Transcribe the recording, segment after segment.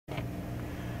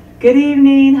Good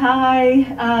evening.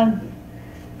 Hi.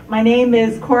 My name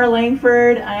is Cora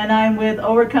Langford, and I'm with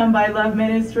Overcome by Love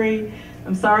Ministry.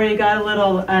 I'm sorry I got a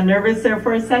little nervous there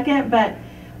for a second, but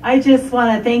I just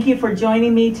want to thank you for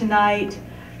joining me tonight.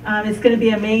 It's going to be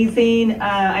amazing.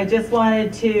 I just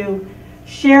wanted to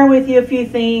share with you a few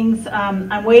things.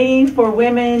 I'm waiting for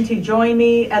women to join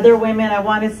me, other women. I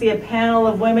want to see a panel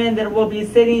of women that will be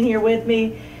sitting here with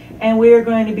me, and we are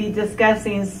going to be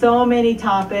discussing so many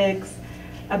topics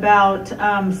about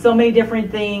so many different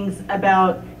things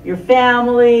about your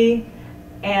family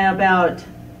and about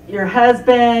your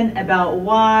husband, about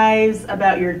wives,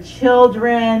 about your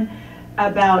children,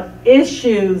 about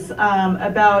issues,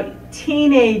 about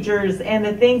teenagers and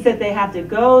the things that they have to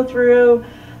go through,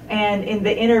 and in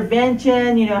the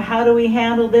intervention, you know, how do we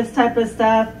handle this type of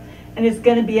stuff? And it's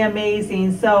going to be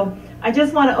amazing. So I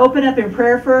just want to open up in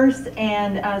prayer first.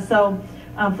 And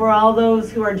for all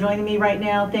those who are joining me right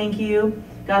now, thank you.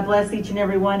 God bless each and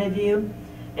every one of you.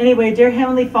 Anyway, dear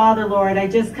Heavenly Father, Lord, I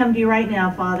just come to you right now,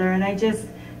 Father, and I just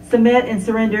submit and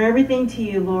surrender everything to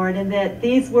you, Lord, and that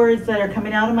these words that are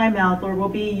coming out of my mouth, Lord, will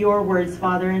be your words,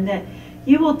 Father, and that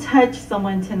you will touch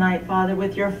someone tonight, Father,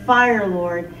 with your fire,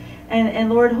 Lord. And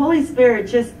Lord, Holy Spirit,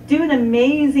 just do an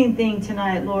amazing thing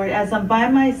tonight, Lord, as I'm by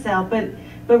myself, but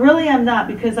really I'm not,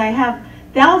 because I have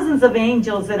thousands of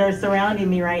angels that are surrounding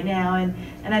me right now, and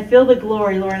I feel the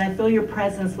glory, Lord, and I feel your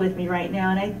presence with me right now.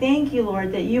 And I thank you,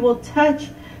 Lord, that you will touch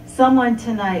someone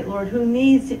tonight, Lord, who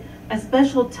needs a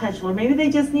special touch, Lord. Maybe they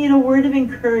just need a word of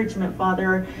encouragement, Father,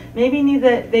 or maybe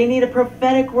they need a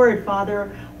prophetic word, Father, or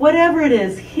whatever it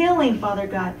is, healing, Father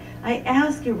God. I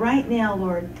ask you right now,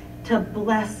 Lord, to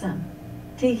bless them,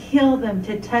 to heal them,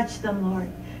 to touch them, Lord,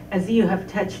 as you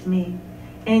have touched me.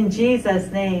 In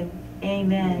Jesus' name,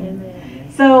 amen.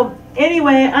 Amen. So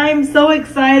anyway, I'm so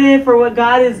excited for what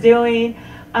God is doing.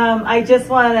 I just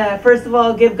want to, first of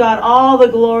all, give God all the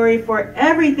glory for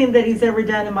everything that he's ever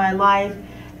done in my life.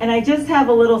 And I just have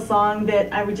a little song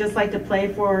that I would just like to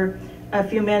play for a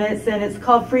few minutes, and it's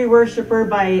called Free Worshipper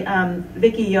by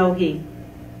Vicky Yohe.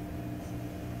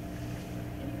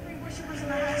 Free worshipers in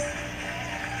the house.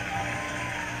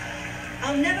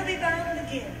 I'll never be bound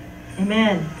again.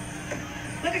 Amen.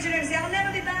 Look at your neighbor and say, I'll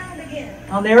never be bound again.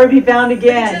 I'll never be bound Look at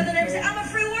your again. other neighbor and say, I'm a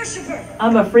free worshiper.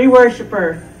 I'm a free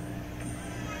worshiper.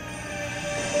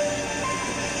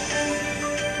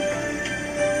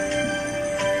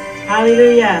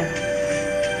 Hallelujah.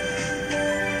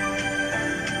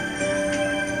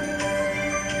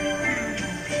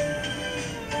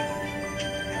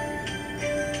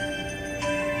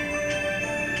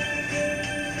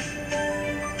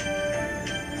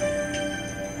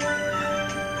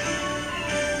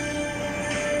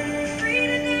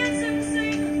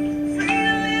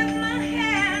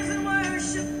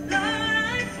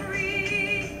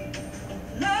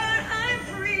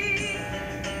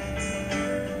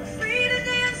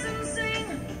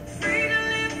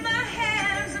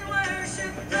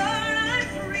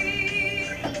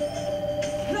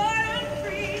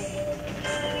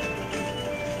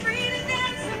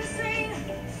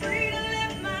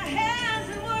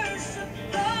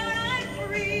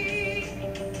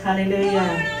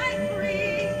 Hallelujah.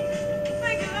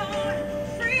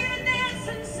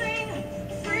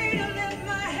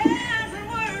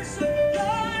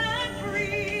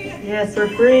 Yes, we're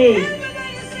free.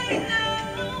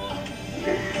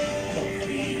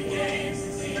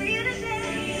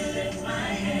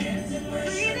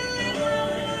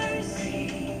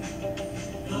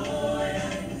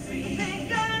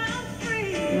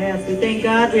 Yes, we thank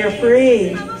God we are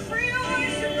free.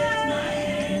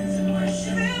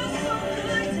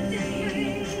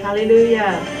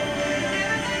 Hallelujah.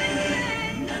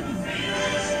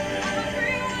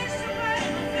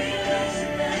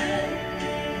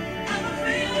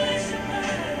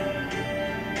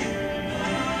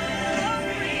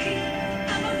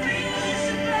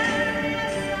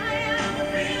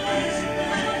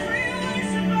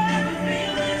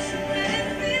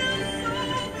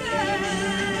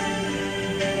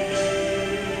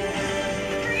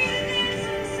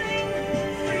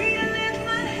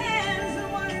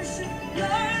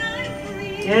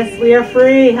 Yes, we are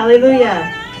free.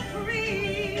 Hallelujah.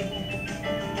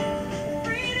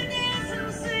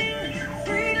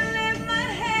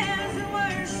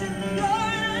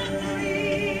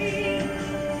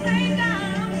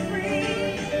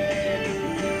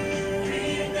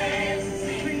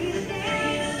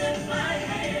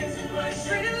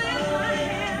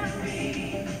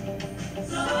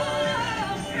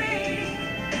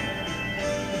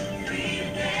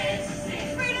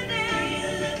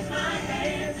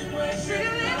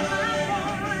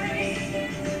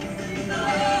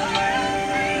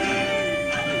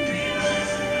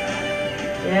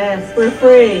 Yes, we're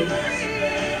free.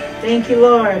 Thank you,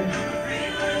 Lord.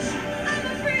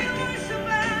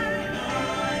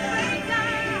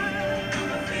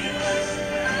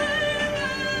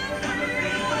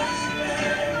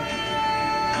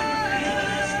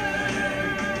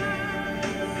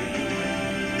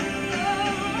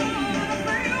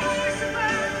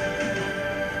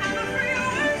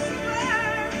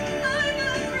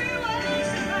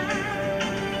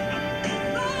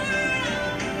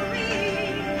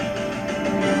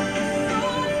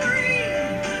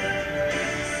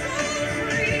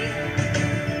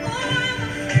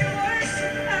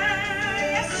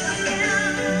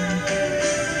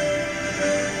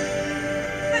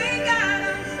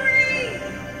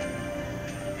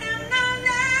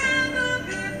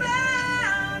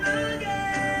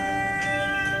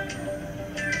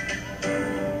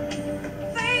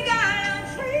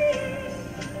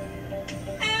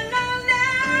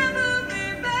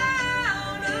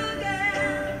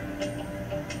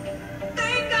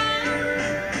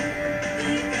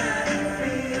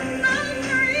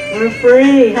 We're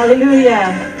free. Hallelujah.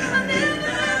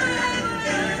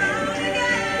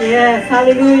 Yes,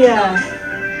 hallelujah.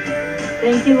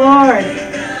 Thank you, Lord.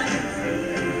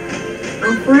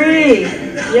 I'm free.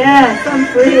 Yes, I'm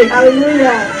free.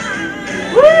 Hallelujah.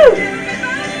 Woo!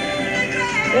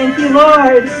 Thank you,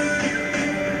 Lord.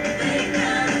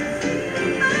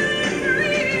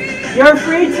 You're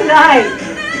free tonight.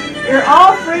 You're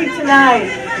all free tonight.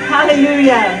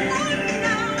 Hallelujah.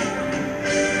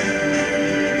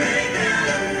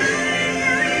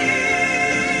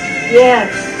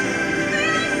 Yes.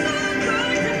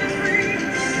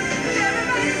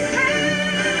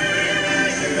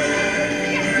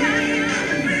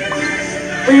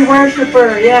 Free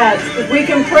worshiper, yes. We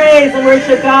can praise and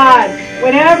worship God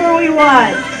whenever we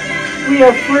want. We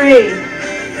are free.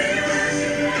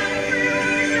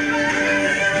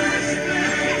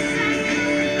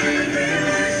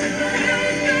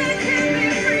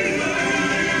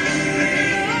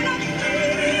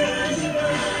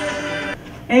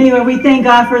 Anyway, we thank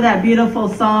God for that beautiful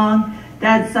song.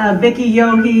 That's Vicky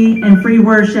Yogi and Free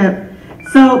Worship.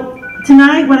 So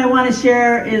tonight what I want to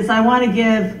share is I want to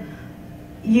give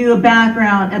you a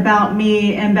background about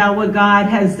me and about what God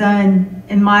has done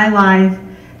in my life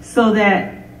so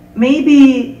that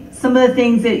maybe some of the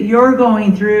things that you're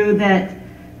going through, that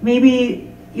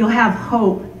maybe you'll have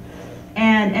hope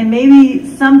and maybe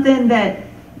something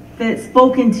that's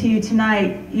spoken to you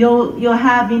tonight, you'll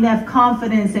have enough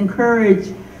confidence and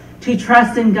courage to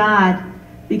trust in God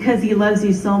because He loves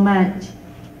you so much.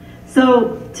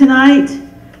 So tonight,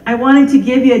 I wanted to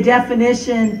give you a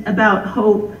definition about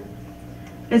hope.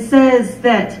 It says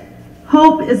that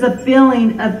hope is a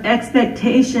feeling of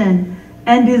expectation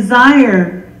and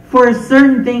desire for a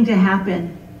certain thing to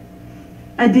happen.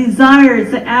 A desire,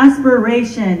 it's an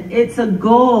aspiration, it's a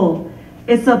goal,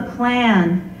 it's a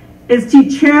plan. It's to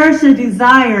cherish a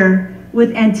desire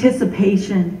with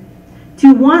anticipation.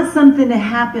 To want something to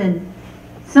happen,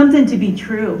 something to be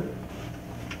true.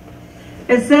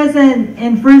 It says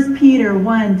in 1 Peter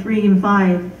 1, 3 and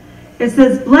 5, it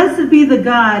says, "Blessed be the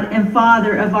God and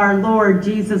Father of our Lord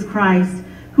Jesus Christ,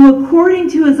 who according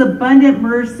to His abundant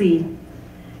mercy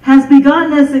has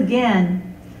begotten us again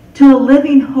to a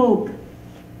living hope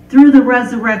through the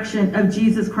resurrection of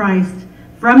Jesus Christ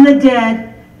from the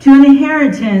dead to an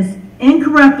inheritance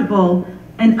incorruptible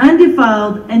and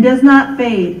undefiled and does not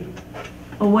fade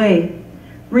away,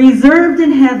 reserved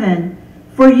in heaven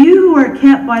for you who are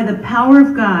kept by the power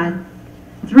of God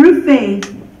through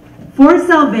faith for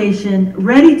salvation,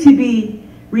 ready to be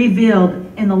revealed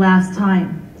in the last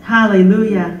time."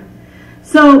 Hallelujah.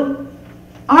 So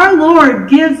our Lord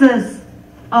gives us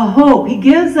a hope. He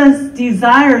gives us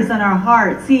desires in our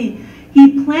hearts. He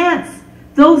plants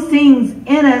those things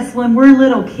in us when we're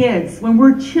little kids, when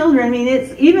we're children. I mean,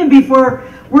 it's even before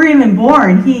we're even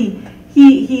born. He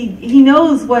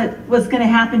knows what's going to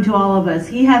happen to all of us.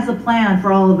 He has a plan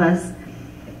for all of us.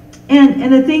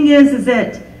 And the thing is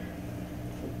that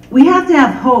we have to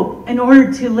have hope in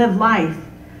order to live life,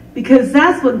 because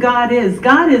that's what God is.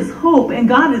 God is hope, and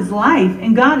God is life,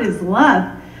 and God is love.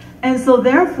 And so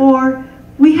therefore,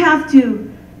 we have to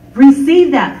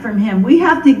receive that from Him. We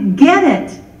have to get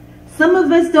it. Some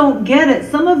of us don't get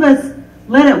it. Some of us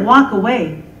let it walk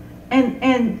away.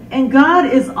 And God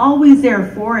is always there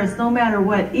for us, no matter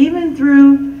what. Even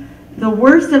through the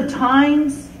worst of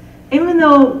times, even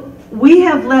though we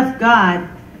have left God,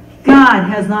 God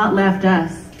has not left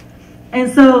us. And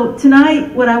so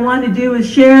tonight, what I want to do is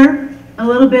share a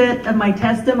little bit of my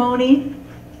testimony.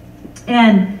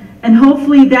 And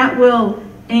hopefully that will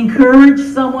encourage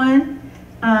someone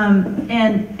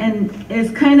And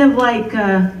it's kind of like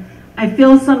I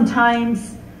feel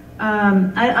sometimes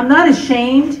I'm not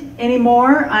ashamed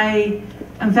anymore.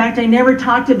 In fact, I never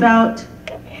talked about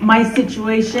my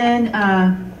situation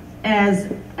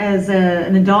as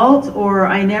an adult, or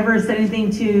I never said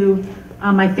anything to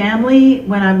my family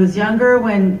when I was younger,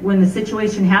 when the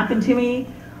situation happened to me,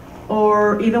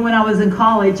 or even when I was in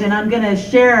college. And I'm going to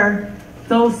share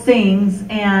those things.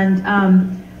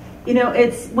 And you know,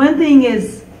 it's one thing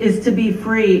is to be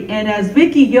free. And as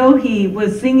Vicky Yohe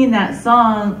was singing that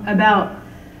song about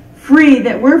free,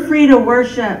 that we're free to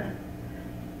worship.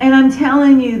 And I'm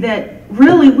telling you that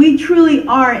really, we truly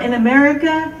are in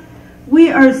America.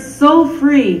 We are so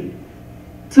free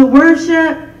to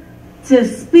worship, to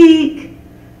speak,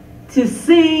 to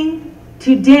sing,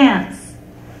 to dance.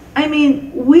 I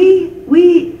mean,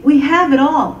 we have it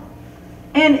all.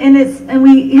 And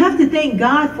we have to thank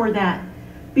God for that.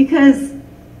 Because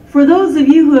for those of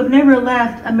you who have never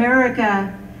left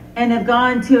America and have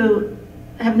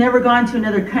never gone to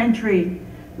another country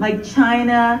like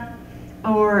China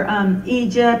or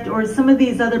Egypt or some of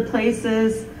these other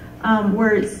places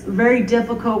where it's very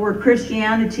difficult, where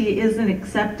Christianity isn't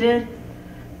accepted,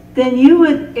 then you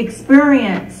would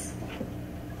experience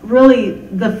really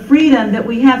the freedom that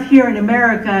we have here in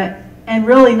America, and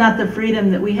really not the freedom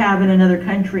that we have in another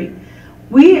country.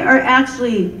 We are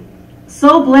actually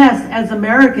so blessed as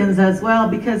Americans as well,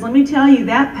 because let me tell you,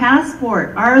 that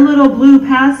passport, our little blue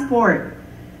passport,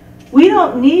 we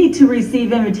don't need to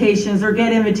receive invitations or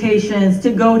get invitations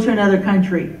to go to another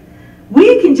country.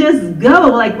 We can just go,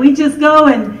 like we just go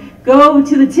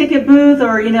to the ticket booth,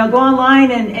 or go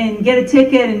online and get a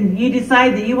ticket, and you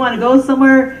decide that you want to go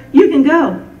somewhere, you can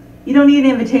go. You don't need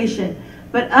an invitation.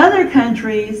 But other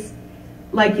countries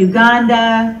like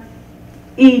Uganda,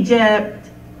 Egypt,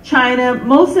 China,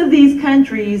 most of these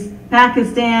countries,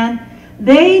 Pakistan,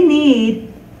 they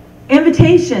need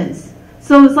invitations.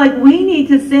 So it's like we need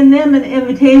to send them an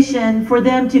invitation for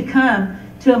them to come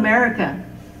to America.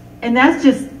 And that's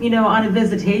just, on a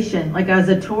visitation, like as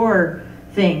a tour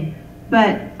thing.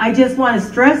 But I just want to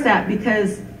stress that,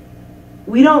 because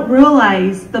we don't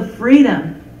realize the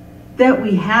freedom that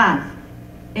we have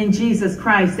in Jesus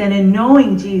Christ, and in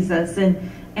knowing Jesus,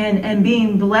 and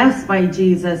being blessed by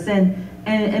Jesus,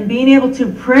 and being able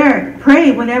to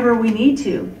pray whenever we need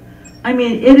to. I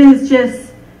mean, it is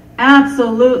just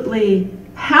absolutely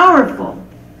powerful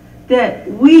that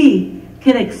we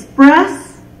can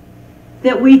express,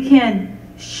 that we can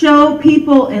show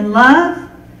people in love,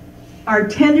 our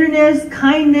tenderness,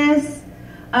 kindness,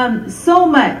 so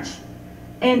much,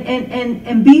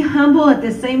 and be humble at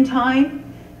the same time,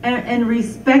 and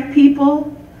respect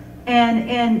people,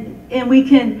 and we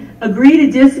can agree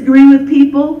to disagree with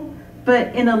people,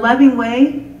 but in a loving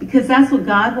way, because that's what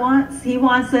God wants. He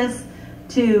wants us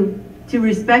to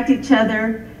respect each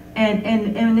other,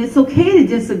 and it's okay to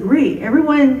disagree.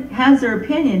 Everyone has their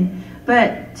opinion,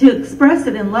 but to express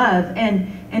it in love. And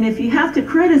if you have to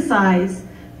criticize,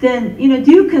 then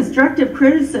do constructive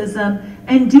criticism,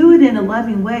 and do it in a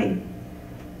loving way.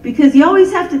 Because you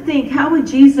always have to think, how would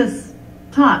Jesus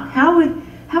talk? How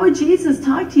would Jesus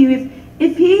talk to you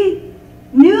if he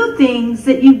knew things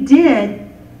that you did?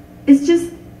 It's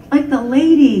just like the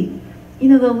lady,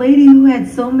 the lady who had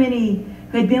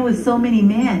been with so many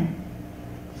men.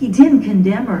 He didn't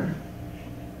condemn her.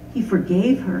 He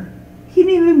forgave her. He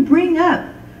didn't even bring up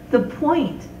the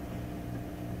point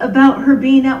about her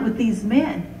being out with these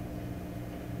men.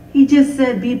 He just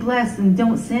said, be blessed and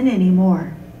don't sin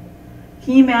anymore.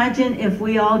 Can you imagine if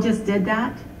we all just did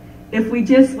that? If we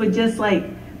just would just like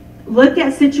look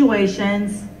at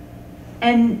situations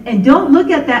and don't look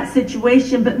at that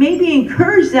situation, but maybe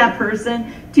encourage that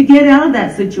person to get out of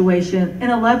that situation in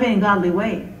a loving and godly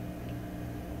way.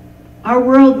 Our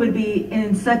world would be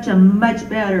in such a much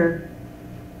better,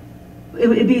 it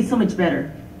would be so much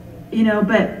better,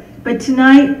 but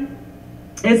tonight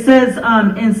it says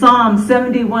in Psalm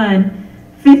 71,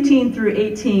 15 through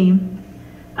 18,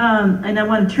 and I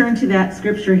want to turn to that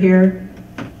scripture here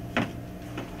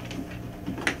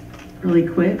really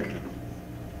quick.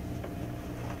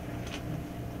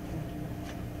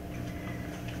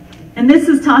 And this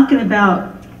is talking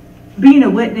about being a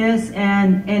witness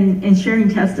and sharing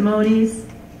testimonies.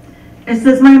 It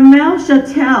says, my mouth shall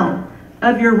tell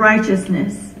of your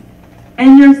righteousness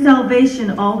and your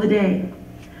salvation all the day.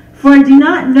 For I do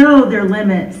not know their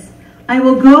limits. I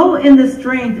will go in the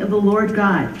strength of the Lord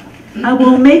God. I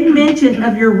will make mention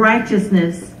of your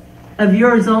righteousness, of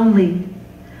yours only.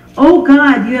 O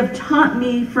God, you have taught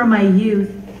me from my youth,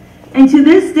 and to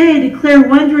this day declare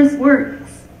wondrous works.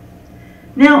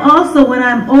 Now also when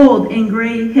I'm old and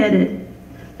gray-headed,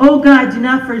 O God, do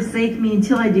not forsake me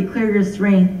until I declare your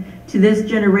strength to this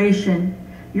generation,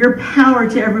 your power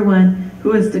to everyone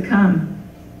who is to come.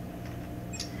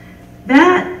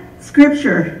 That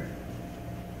scripture,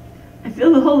 I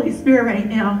feel the Holy Spirit right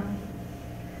now.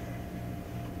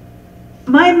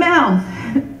 My mouth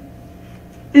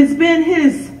has been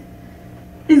his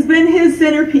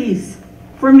centerpiece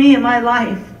for me in my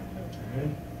life.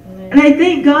 And I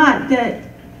thank God that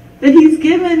he's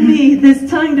given me this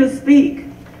tongue to speak,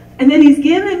 and that he's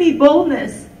given me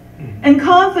boldness and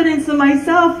confidence in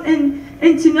myself, and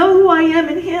to know who I am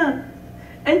in him,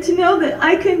 and to know that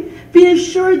I can be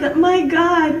assured that my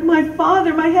God, my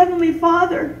Father, my Heavenly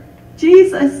Father,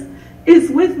 Jesus,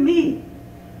 is with me.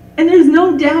 And there's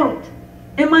no doubt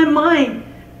in my mind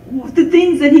the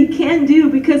things that he can do,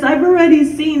 because I've already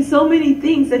seen so many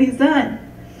things that he's done.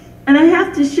 And I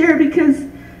have to share, because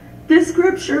this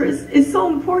scripture is so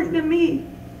important to me,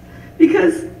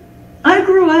 because I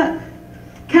grew up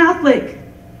Catholic,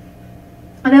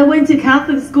 and I went to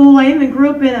Catholic school. I even grew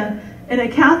up in a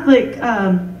Catholic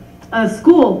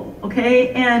school,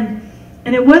 okay? And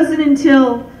it wasn't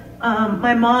until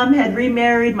my mom had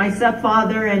remarried my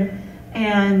stepfather,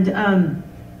 and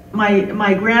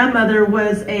my grandmother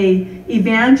was a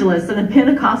evangelist, and a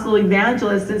Pentecostal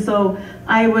evangelist, and so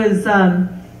I was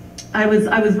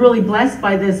really blessed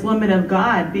by this woman of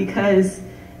God, because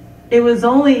it was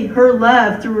only her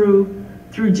love through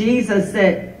Jesus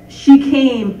that she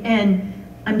came, and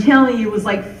I'm telling you, it was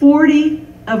like 40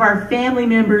 of our family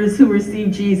members who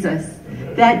received Jesus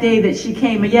that day that she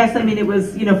came. And yes, I mean, it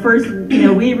was, first,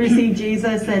 we received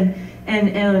Jesus,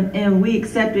 and we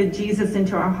accepted Jesus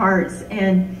into our hearts,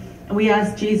 and we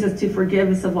asked Jesus to forgive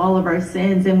us of all of our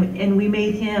sins, and we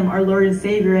made him our Lord and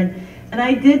Savior. And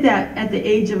I did that at the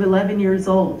age of 11 years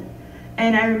old.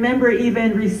 And I remember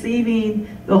even receiving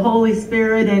the Holy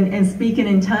Spirit and speaking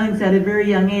in tongues at a very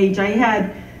young age. I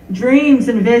had dreams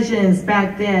and visions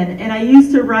back then, and I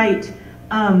used to write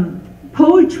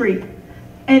poetry.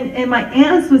 And my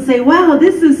aunts would say, wow,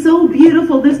 this is so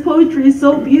beautiful. This poetry is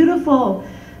so beautiful.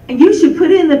 And you should put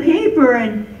it in the paper.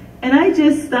 And I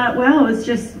just thought, well, it's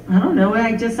just, I don't know,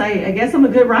 I guess I'm a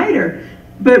good writer.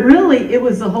 But really, it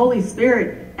was the Holy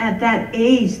Spirit at that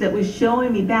age that was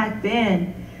showing me back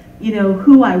then,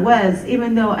 who I was,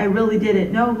 even though I really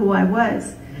didn't know who I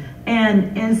was.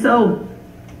 And so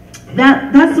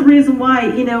that's the reason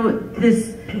why,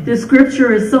 this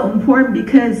scripture is so important,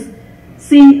 because,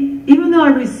 see, even though I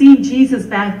received Jesus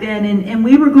back then, and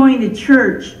we were going to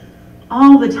church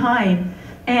all the time,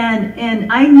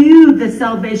 and I knew the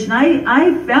salvation.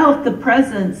 I felt the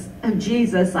presence of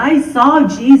Jesus. I saw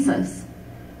Jesus.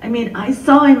 I mean, I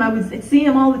saw him. I would see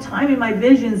him all the time in my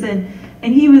visions,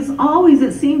 and he was always,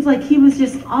 it seems like he was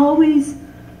just always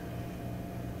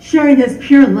sharing his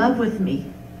pure love with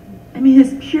me. I mean,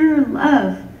 his pure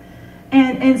love.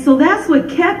 And so that's what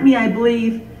kept me, I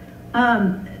believe,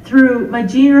 through my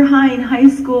junior high and high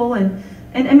school, and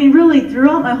I mean, really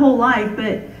throughout my whole life,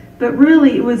 but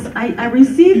really it was, I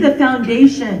received the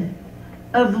foundation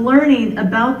of learning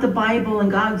about the Bible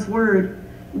and God's Word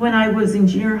when I was in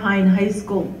junior high and high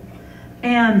school.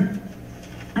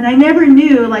 And I never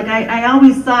knew, like, I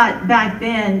always thought back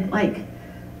then, like,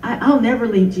 I'll never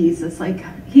leave Jesus. Like,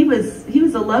 he was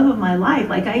the love of my life.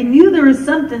 Like, I knew there was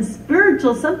something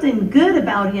spiritual, something good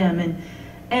about him.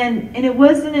 And it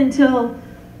wasn't until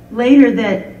later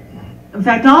that, in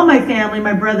fact, all my family,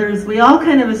 my brothers, we all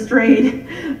kind of strayed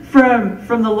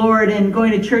from the Lord and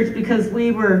going to church, because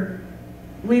we were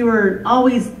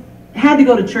always had to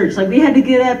go to church. Like, we had to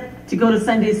get up to go to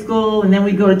Sunday school, and then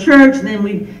we'd go to church, and then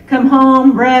we'd come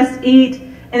home, rest, eat,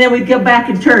 and then we'd go back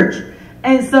to church.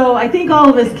 And so I think all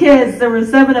of us kids, there were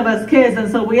 7 of us kids, and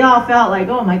so we all felt like,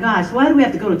 oh my gosh, why do we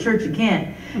have to go to church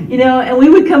again? And we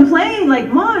would complain, like,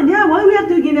 Mom and Dad, why do we have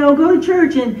to, go to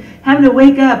church and having to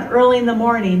wake up early in the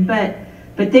morning? But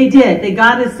they did. They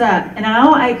got us up. And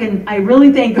I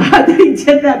really thank God that he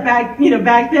did that back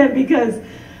then,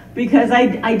 because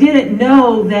I didn't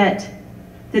know that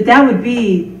would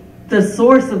be the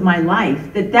source of my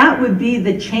life, that would be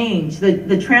the change,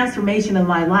 the transformation of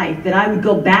my life, that I would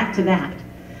go back to that.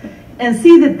 And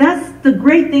see, that's the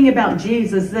great thing about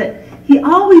Jesus, that he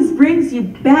always brings you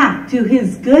back to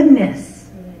his goodness.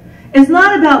 It's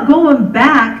not about going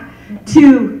back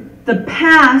to the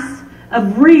past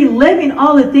of reliving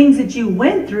all the things that you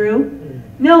went through.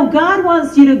 No, God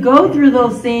wants you to go through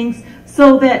those things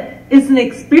so that it's an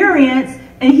experience,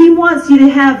 and he wants you to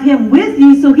have him with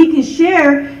you so he can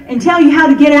share and tell you how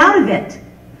to get out of it.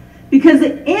 Because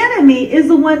the enemy is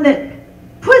the one that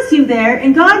puts you there,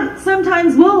 and God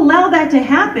sometimes will allow that to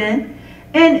happen.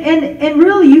 And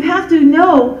really, you have to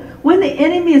know when the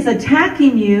enemy is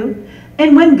attacking you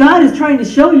and when God is trying to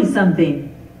show you something.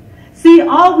 See,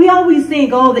 we always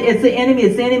think, oh, it's the enemy,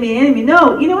 it's the enemy.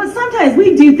 No, you know what? Sometimes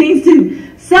we do things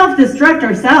to self-destruct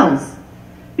ourselves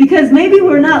because maybe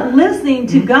we're not listening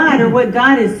to God or what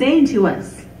God is saying to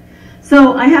us.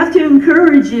 So I have to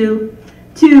encourage you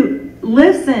to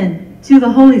listen to the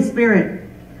Holy Spirit.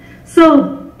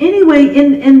 So anyway,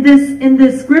 in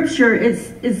this scripture, it's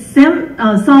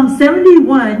Psalm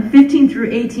 71, 15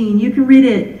 through 18. You can read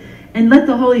it and let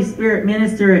the Holy Spirit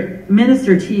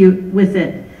minister to you with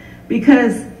it.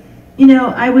 Because, you know,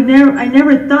 I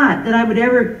never thought that I would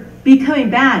ever be coming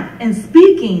back and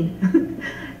speaking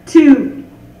to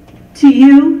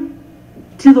you,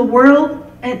 to the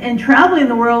world, and traveling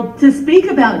the world to speak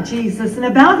about Jesus and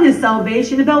about his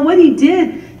salvation, about what he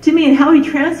did to me and how he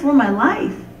transformed my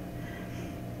life.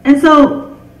 And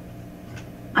so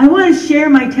I want to share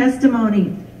my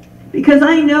testimony because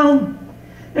I know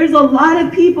there's a lot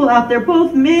of people out there,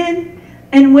 both men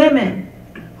and women,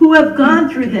 who have gone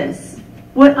through this.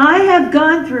 What I have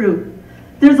gone through,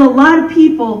 there's a lot of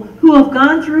people who have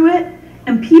gone through it,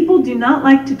 and people do not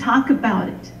like to talk about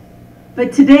it.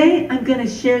 But today, I'm going to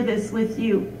share this with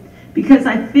you because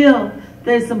I feel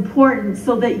that it's important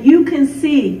so that you can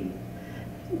see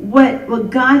what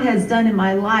God has done in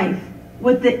my life.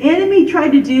 What the enemy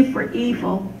tried to do for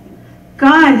evil,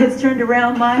 God has turned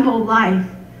around my whole life.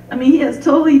 I mean, he has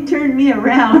totally turned me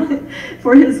around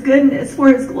for his goodness, for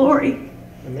his glory.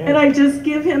 Amen. And I just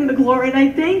give him the glory and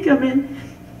I thank him. And,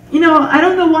 you know, I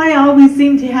don't know why I always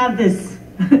seem to have this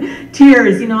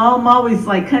tears. You know, I'm always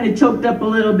like kind of choked up a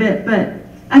little bit, but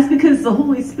that's because of the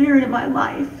Holy Spirit in my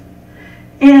life.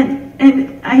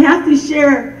 And I have to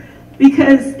share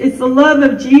because it's the love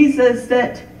of Jesus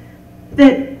that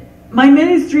my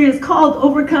ministry is called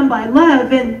Overcome by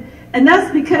Love. And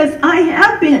that's because I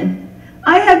have been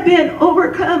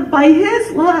overcome by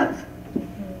his love,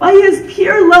 by his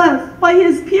pure love, by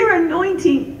his pure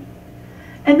anointing.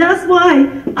 And that's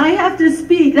why I have to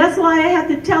speak. That's why I have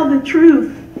to tell the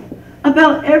truth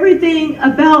about everything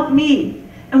about me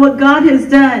and what God has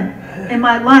done in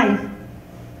my life.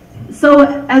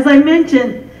 So as I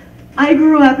mentioned, I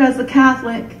grew up as a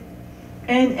Catholic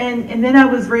and then I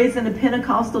was raised in a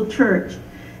Pentecostal church.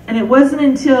 And it wasn't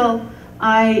until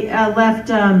I left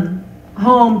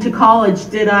home to college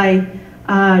did I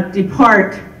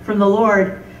depart from the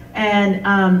Lord.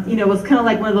 And, you know, it was kind of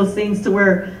like one of those things to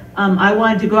where I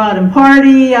wanted to go out and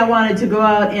party. I wanted to go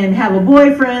out and have a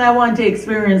boyfriend. I wanted to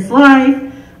experience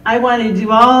life. I wanted to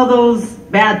do all those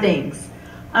bad things.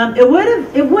 It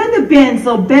wouldn't have been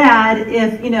so bad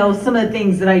if, you know, some of the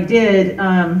things that I did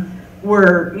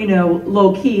were, you know,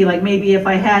 low key. Like maybe if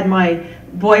I had my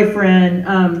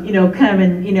boyfriend, you know, come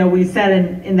and, you know, we sat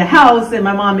in the house and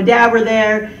my mom and dad were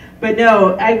there. But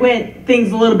no, I went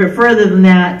things a little bit further than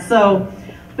that. So,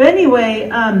 but anyway,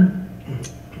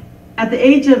 at the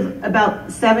age of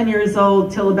about 7 years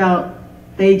old till about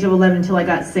the age of 11 till I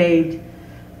got saved,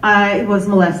 I was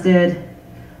molested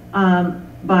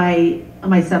by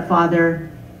my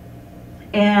stepfather.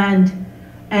 And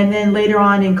then later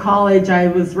on in college, I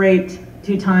was raped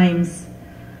 2 times.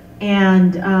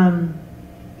 And,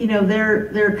 you know,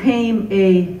 there came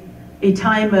a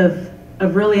time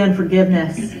of really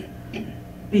unforgiveness,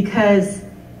 because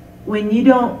when you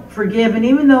don't forgive, and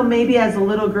even though maybe as a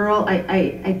little girl,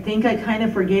 I think I kind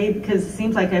of forgave, because it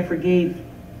seems like I forgave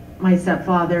my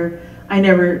stepfather. I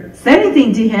never said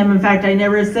anything to him. In fact, I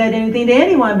never said anything to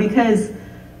anyone because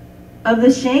of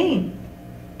the shame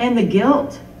and the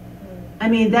guilt. I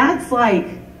mean, that's like,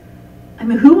 I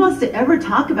mean, who wants to ever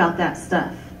talk about that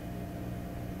stuff?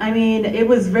 I mean, it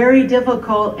was very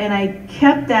difficult, and I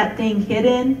kept that thing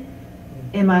hidden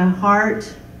in my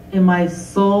heart, in my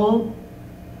soul,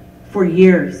 for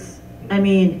years. I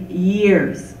mean,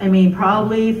 years. I mean,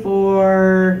 probably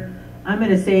for, I'm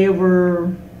going to say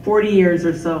over 40 years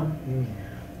or so.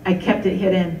 I kept it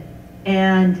hidden,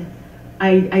 and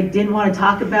I didn't want to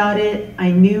talk about it.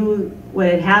 I knew what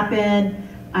had happened.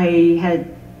 I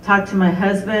had talked to my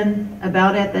husband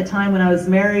about it at that time when I was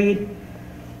married.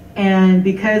 And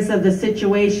because of the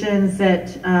situations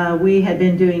that we had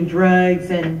been doing drugs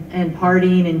and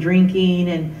partying and drinking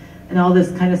and all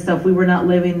this kind of stuff, we were not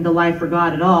living the life for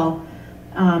God at all.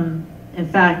 In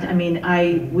fact, I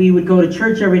mean, we would go to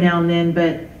church every now and then,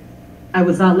 but I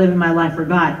was not living my life for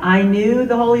God. I knew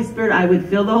the Holy Spirit. I would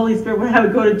feel the Holy Spirit when I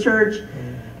would go to church.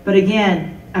 But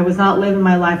again, I was not living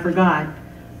my life for God.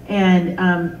 And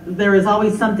there was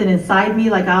always something inside me.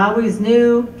 Like I always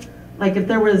knew, like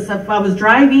if I was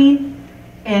driving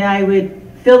and I would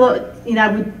feel, you know,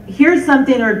 I would hear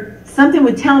something or something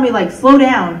would tell me like, slow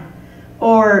down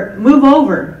or move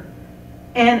over.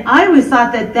 And I always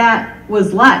thought that that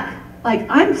was luck. Like,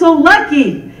 I'm so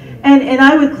lucky. And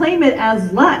I would claim it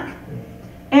as luck.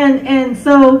 And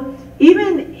so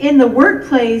even in the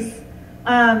workplace,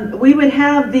 we would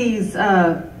have these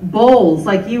bowls.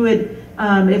 Like you would,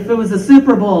 if it was a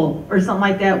Super Bowl or something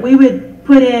like that, we would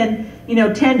put in, you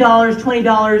know, $10,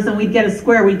 $20, and we'd get a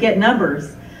square. We'd get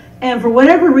numbers. And for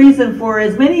whatever reason, for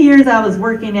as many years I was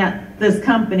working at this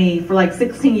company, for like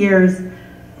 16 years,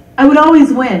 I would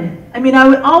always win. I mean, I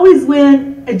would always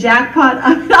win a jackpot.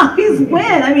 I would always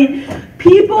win. I mean,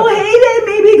 people hated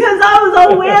me because I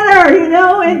was a winner, you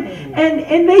know,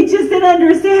 and they just didn't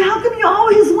understand. How come you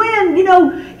always win? You know,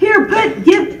 here,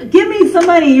 give me some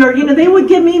money, or, you know, they would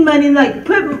give me money, like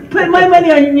put my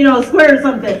money on, you know, a square or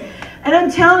something. And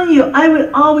I'm telling you, I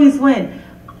would always win.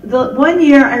 The one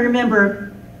year I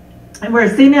remember, and we're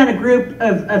sitting at a group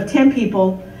of 10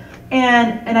 people,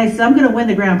 and I said, I'm going to win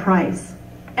the grand prize.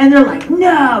 And they're like,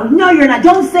 no, you're not.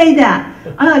 Don't say that.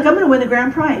 I'm like, I'm going to win the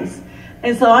grand prize.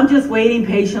 And so I'm just waiting,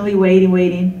 patiently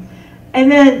waiting. And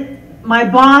then my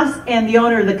boss and the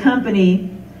owner of the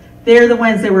company, they're the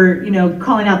ones that were, you know,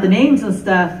 calling out the names and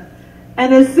stuff.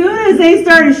 And as soon as they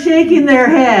started shaking their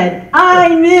head,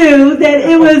 I knew that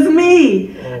it was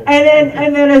me.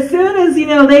 And then as soon as, you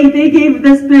know, they gave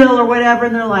this bill or whatever,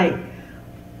 and they're like,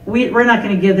 we're not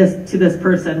going to give this to this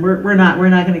person. We're not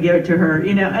going to give it to her,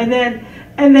 you know. And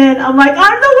then I'm like,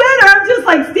 I'm the winner. I'm just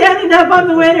like standing up, I'm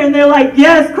the winner. And they're like,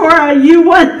 yes, Cora, you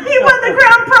won the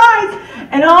grand prize.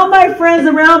 And all my friends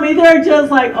around me, they're just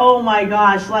like, oh my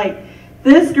gosh, like,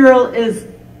 this girl is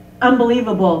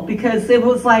unbelievable. Because it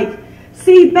was like,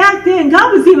 see, back then,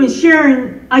 God was even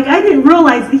sharing, like, I didn't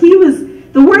realize that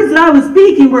the words that I was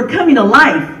speaking were coming to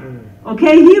life.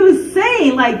 Okay? He was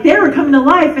saying, like, they were coming to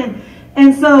life.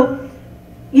 And so,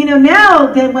 you know,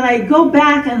 now that when I go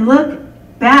back and look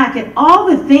back at all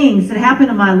the things that happened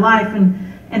in my life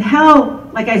and how,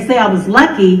 like I say, I was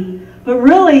lucky, but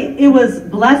really it was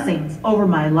blessings over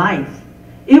my life.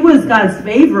 It was God's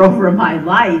favor over my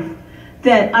life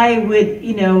that I would,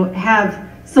 you know, have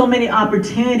so many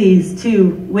opportunities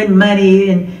to win money.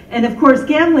 And of course,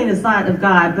 gambling is not of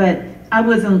God, but I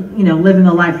wasn't, you know, living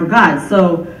the life for God.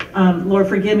 So, Lord,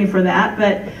 forgive me for that.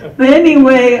 But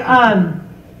anyway,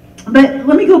 but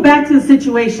let me go back to the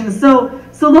situation. So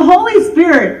the Holy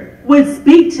Spirit would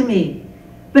speak to me,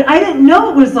 but I didn't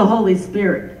know it was the Holy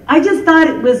Spirit. I just thought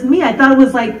it was me. I thought it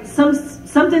was like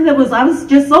something that I was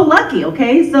just so lucky.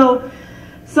 Okay. So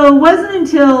it wasn't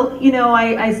until, you know,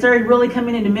 I started really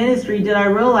coming into ministry did I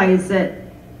realize that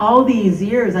all these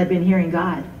years I've been hearing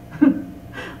God.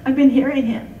 I've been hearing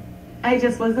Him. I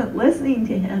just wasn't listening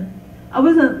to Him. I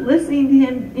wasn't listening to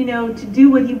Him, you know, to do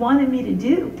what He wanted me to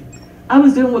do. I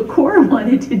was doing what Cora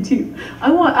wanted to do.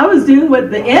 I was doing what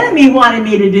the enemy wanted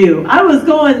me to do. I was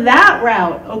going that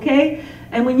route, okay?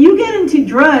 And when you get into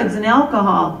drugs and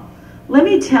alcohol, let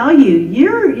me tell you,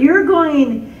 you're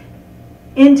going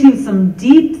into some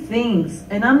deep things.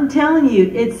 And I'm telling you,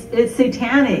 it's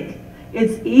satanic.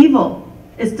 It's evil.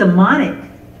 It's demonic.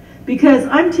 Because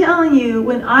I'm telling you,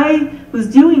 when I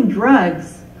was doing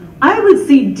drugs, I would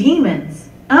see demons.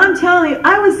 I'm telling you,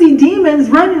 I would see demons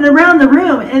running around the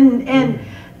room, and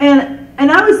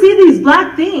I would see these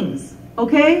black things,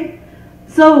 okay?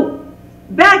 So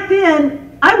back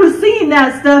then, I was seeing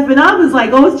that stuff, and I was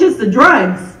like, oh, it's just the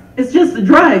drugs. It's just the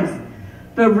drugs.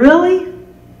 But really,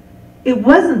 it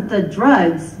wasn't the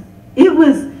drugs. It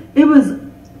was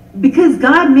because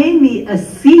God made me a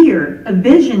seer, a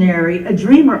visionary, a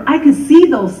dreamer. I could see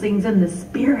those things in the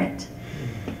spirit.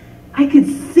 I could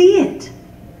see it.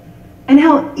 And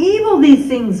how evil these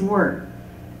things were.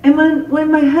 And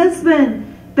when my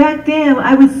husband, back then,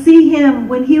 I would see him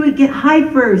when he would get high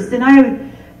first, and I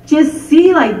would just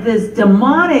see like this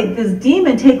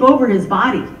demon take over his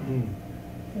body.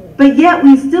 But yet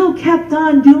we still kept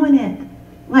on doing it.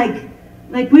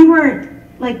 Like we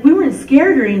weren't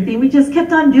scared or anything. We just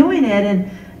kept on doing it.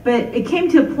 But it came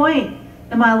to a point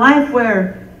in my life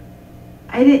where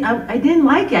I didn't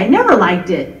like it. I never liked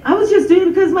it. I was just doing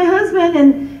it because my husband,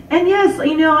 and yes,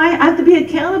 you know, I have to be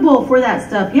accountable for that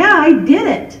stuff. Yeah, I did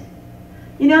it.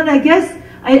 You know, and I guess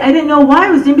I didn't know why I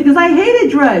was doing it because I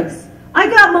hated drugs. I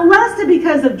got molested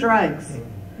because of drugs.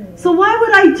 So why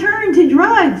would I turn to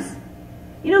drugs?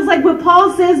 You know, it's like what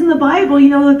Paul says in the Bible, you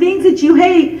know, the things that you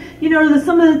hate, you know,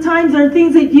 some of the times are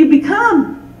things that you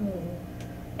become.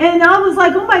 And I was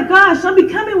like, oh my gosh, I'm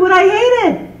becoming what I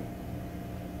hated.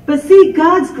 But see,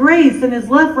 God's grace and His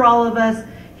love for all of us,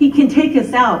 He can take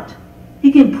us out.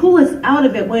 He can pull us out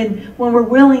of it when we're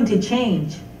willing to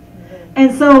change.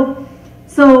 And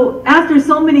so after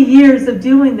so many years of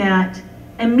doing that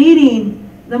and meeting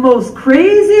the most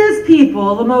craziest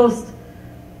people, the most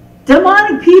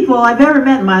demonic people I've ever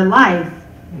met in my life.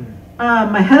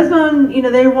 My husband, you know,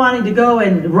 they were wanting to go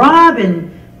and rob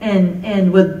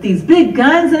and with these big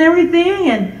guns and everything,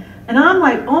 and I'm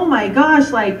like, oh my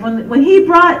gosh, like when he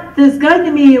brought this gun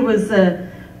to me, it was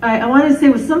I want to say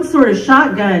it was some sort of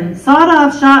shotgun,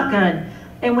 sawed-off shotgun,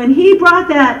 and when he brought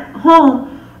that home,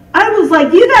 I was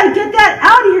like, you got to get that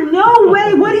out of here. No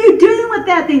way. What are you doing with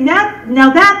that thing?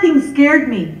 Now that thing scared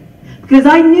me because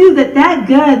I knew that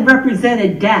gun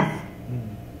represented death.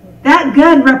 That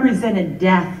gun represented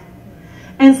death.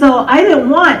 And so I didn't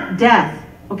want death,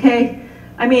 okay?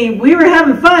 I mean, we were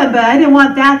having fun, but I didn't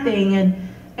want that thing.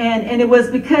 And it was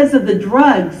because of the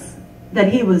drugs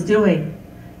that he was doing.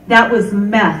 That was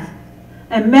meth.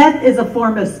 And meth is a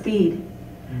form of speed.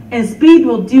 And speed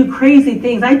will do crazy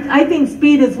things. I think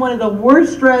speed is one of the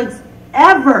worst drugs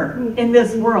ever in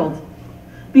this world.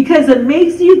 Because it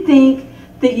makes you think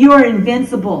that you are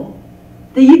invincible.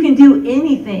 That you can do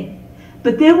anything.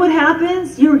 But then what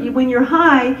happens? When you're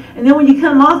high, and then when you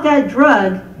come off that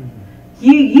drug,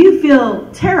 you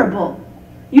feel terrible.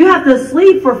 You have to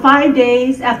sleep for 5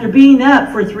 days after being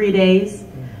up for 3 days.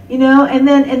 You know, and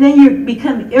then you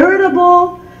become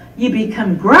irritable. You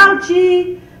become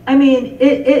grouchy. I mean,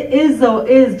 it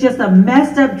is just a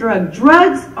messed up drug.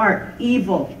 Drugs are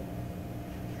evil.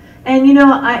 And you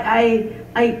know,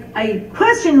 I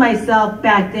questioned myself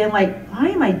back then, like, why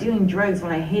am I doing drugs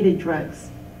when I hated drugs?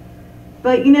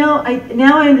 But you know,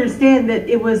 now I understand that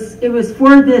it was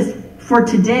for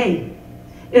today.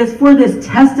 It was for this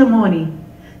testimony,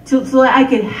 so that I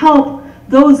could help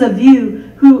those of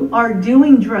you who are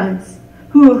doing drugs,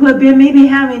 who have been maybe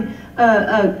having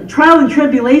a trial and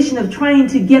tribulation of trying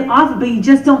to get off, but you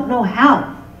just don't know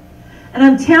how. And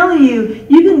I'm telling you,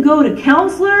 you can go to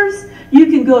counselors, you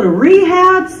can go to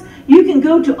rehabs, you can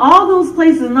go to all those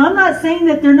places, and I'm not saying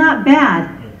that they're not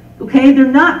bad, okay? They're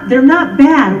not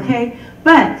bad, okay?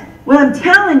 But what I'm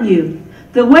telling you,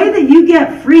 the way that you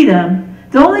get freedom,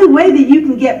 the only way that you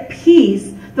can get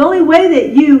peace, the only way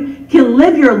that you can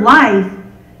live your life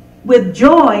with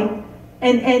joy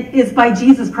and is by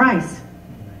Jesus Christ.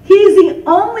 He's the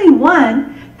only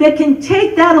one that can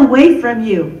take that away from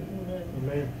you.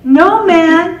 Amen. No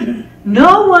man,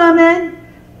 no woman,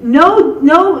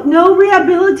 no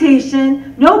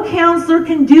rehabilitation, no counselor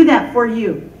can do that for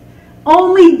you.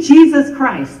 Only Jesus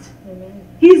Christ. Amen.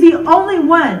 He's the only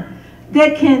one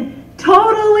that can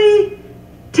totally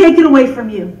take it away from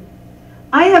you.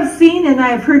 I have seen and I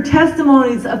have heard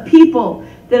testimonies of people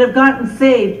that have gotten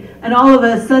saved and all of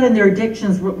a sudden their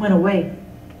addictions went away.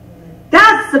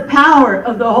 That's the power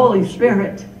of the Holy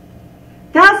Spirit.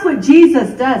 That's what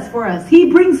Jesus does for us.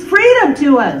 He brings freedom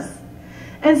to us.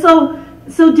 And so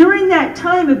during that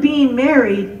time of being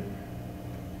married,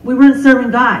 we weren't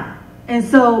serving God. And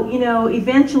so, you know,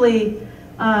 eventually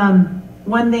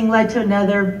one thing led to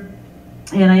another,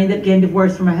 and I ended up getting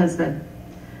divorced from my husband.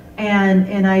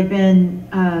 And I've been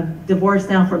divorced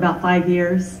now for about 5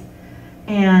 years.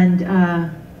 And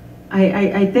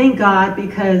I thank God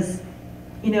because,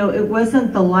 you know, it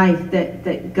wasn't the life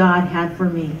that God had for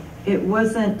me. It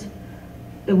wasn't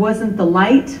the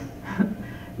light.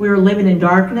 We were living in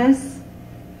darkness,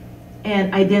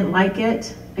 and I didn't like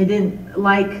it. I didn't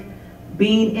like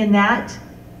being in that.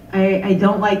 I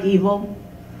don't like evil,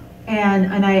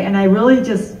 and I really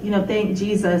just, you know, thank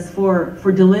Jesus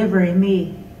for delivering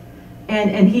me,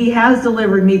 and He has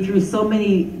delivered me through so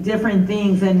many different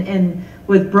things, and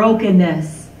with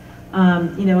brokenness.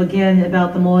 You know, again,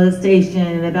 about the molestation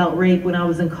and about rape when I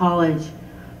was in college.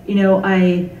 You know,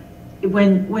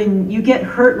 when you get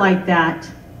hurt like that,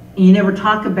 and you never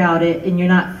talk about it, and you're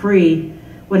not free,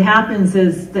 what happens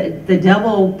is that the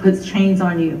devil puts chains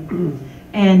on you,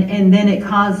 and then it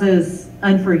causes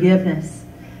unforgiveness.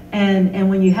 And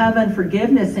when you have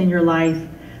unforgiveness in your life,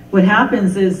 what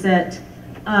happens is that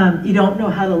you don't know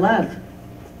how to love,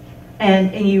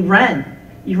 and you run.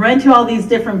 You run to all these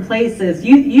different places.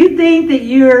 You think that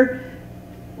you're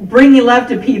bringing love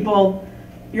to people.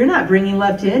 You're not bringing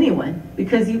love to anyone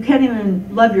because you can't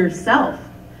even love yourself.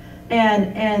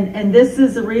 And this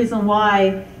is the reason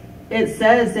why it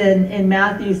says in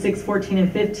Matthew 6:14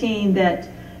 and 15 that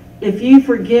if you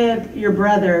forgive your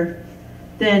brother,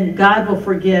 then God will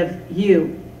forgive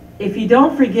you. If you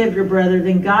don't forgive your brother,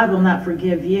 then God will not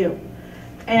forgive you.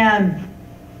 And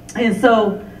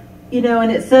so, you know,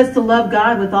 and it says to love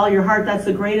God with all your heart. That's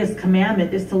the greatest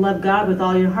commandment, is to love God with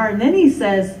all your heart. And then He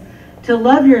says to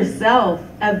love yourself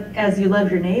as you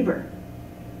love your neighbor.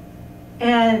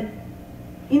 And,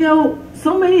 you know,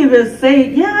 so many of us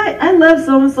say, yeah, I love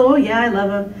so-and-so. Oh, yeah, I love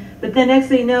them. But then next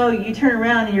thing you know, you turn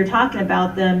around and you're talking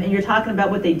about them, and you're talking about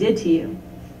what they did to you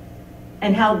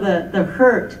and how the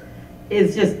hurt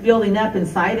is just building up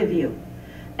inside of you.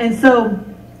 And so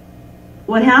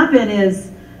what happened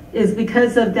is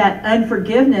because of that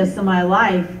unforgiveness in my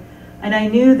life, and I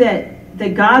knew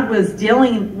that God was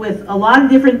dealing with a lot of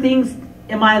different things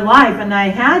in my life, and I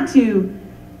had to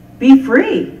be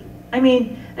free. I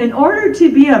mean, in order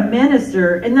to be a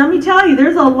minister, and let me tell you,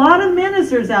 there's a lot of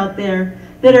ministers out there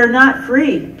that are not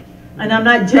free. And I'm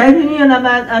not judging you, and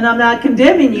I'm not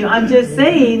condemning you. I'm just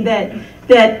saying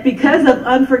that because of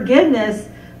unforgiveness,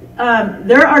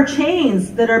 there are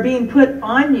chains that are being put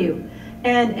on you.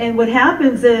 And what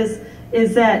happens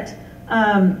is that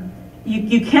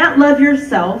you can't love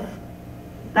yourself.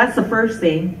 That's the first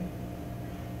thing.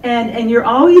 And you're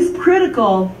always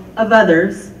critical of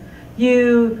others.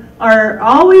 You are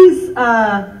always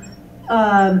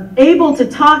able to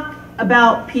talk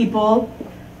about people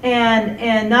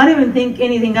and not even think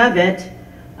anything of it.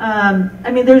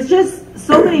 I mean, there's just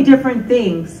so many different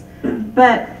things.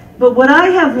 But what I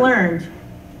have learned,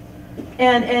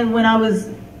 and when I was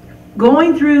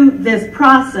going through this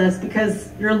process,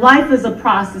 because your life is a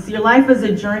process, your life is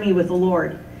a journey with the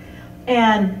Lord.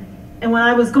 And when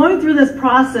I was going through this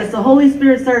process, the Holy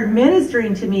Spirit started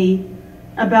ministering to me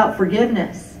about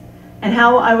forgiveness and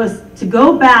how I was to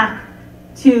go back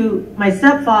to my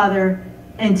stepfather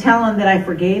and tell him that I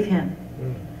forgave him.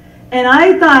 And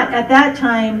I thought at that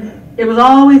time it was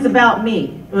always about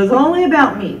me. It was only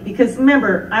about me, because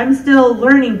remember, I'm still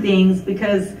learning things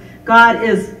because God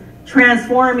is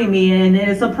transforming me, and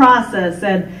it's a process.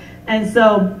 And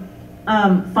so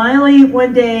finally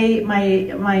one day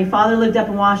my father lived up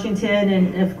in Washington,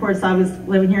 and of course I was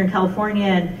living here in California,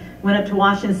 and went up to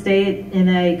Washington State, and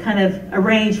I kind of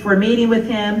arranged for a meeting with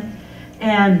him.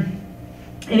 And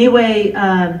anyway,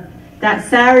 that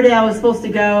Saturday I was supposed to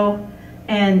go,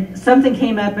 and something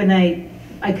came up and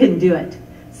I couldn't do it.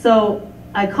 So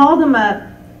I called him up,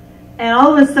 and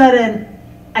all of a sudden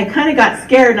I kind of got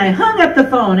scared and I hung up the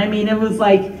phone. I mean, it was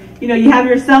like, you know, you have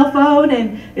your cell phone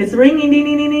and it's ringing, ding,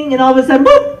 ding, ding, ding, and all of a sudden,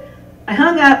 boop, I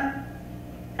hung up.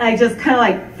 I just kind of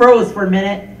like froze for a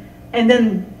minute, and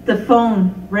then the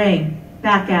phone rang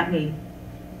back at me.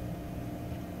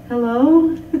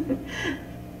 Hello?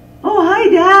 Oh, hi,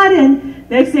 Dad. And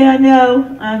next thing I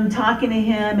know, I'm talking to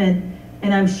him,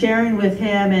 and I'm sharing with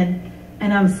him,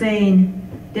 and I'm saying,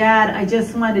 Dad, I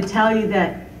just wanted to tell you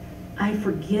that I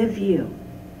forgive you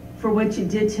for what you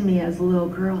did to me as a little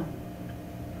girl.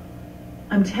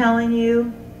 I'm telling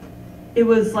you, it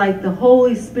was like the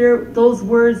Holy Spirit. Those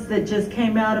words that just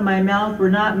came out of my mouth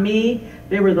were not me.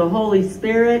 They were the Holy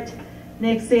Spirit.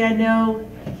 Next thing I know,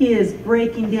 he is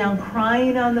breaking down,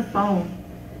 crying on the phone,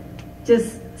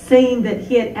 just saying that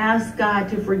he had asked God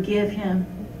to forgive him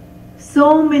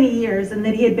so many years, and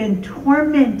that he had been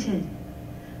tormented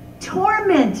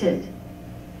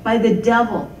by the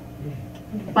devil,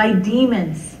 by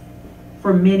demons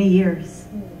for many years.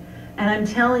 And I'm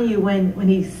telling you, when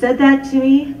he said that to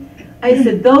me, I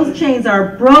said, those chains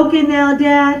are broken now,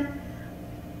 Dad.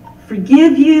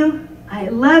 Forgive you. I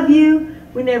love you.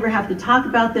 We never have to talk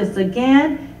about this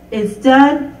again. It's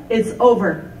done. It's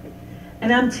over.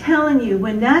 And I'm telling you,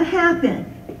 when that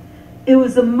happened, it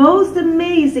was the most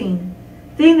amazing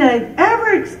thing that I've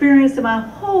ever experienced in my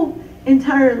whole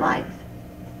entire life.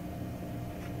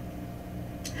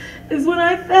 Is when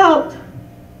I felt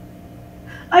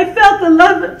the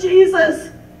love of Jesus,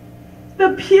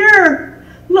 the pure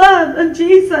love of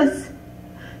Jesus,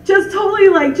 just totally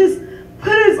like just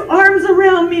put his arms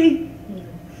around me,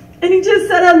 and he just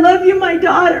said, I love you, my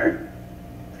daughter.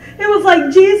 It was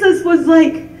like Jesus was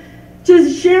like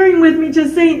just sharing with me,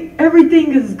 just saying,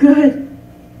 everything is good.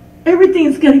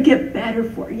 Everything's going to get better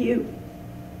for you.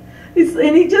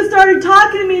 And he just started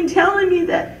talking to me and telling me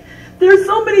that there's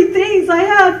so many things I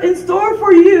have in store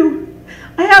for you.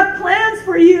 I have plans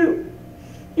for you.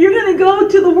 You're going to go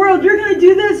to the world. You're going to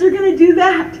do this. You're going to do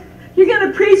that. You're going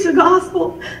to preach the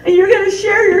gospel. And you're going to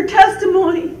share your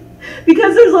testimony.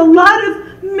 Because there's a lot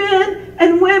of men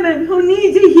and women who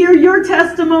need to hear your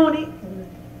testimony.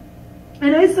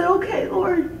 And I said, okay,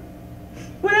 Lord,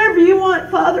 whatever you want,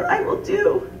 Father, I will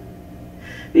do.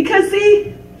 Because,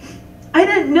 see, I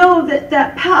didn't know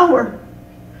that power,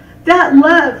 that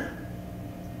love,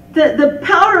 the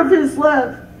power of his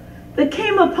love that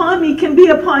came upon me can be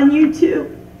upon you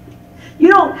too. You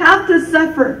don't have to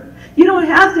suffer. You don't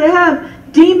have to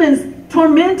have demons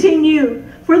tormenting you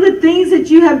for the things that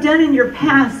you have done in your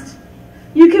past.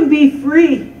 You can be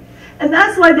free. And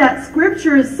that's why that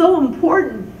scripture is so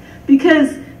important,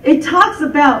 because it talks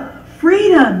about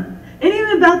freedom. And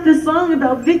even about this song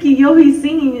about Vicky Yohe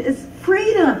singing, is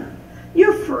freedom.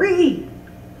 You're free.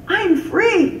 I'm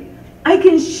free. I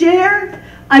can share.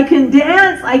 I can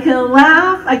dance, I can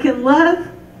laugh, I can love.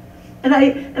 And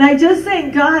I just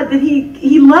thank God that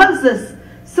He loves us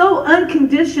so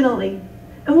unconditionally.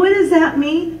 And what does that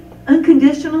mean,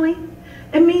 unconditionally?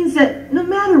 It means that no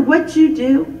matter what you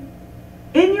do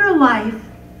in your life,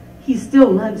 He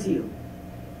still loves you.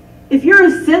 If you're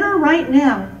a sinner right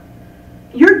now,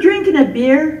 you're drinking a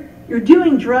beer, you're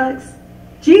doing drugs,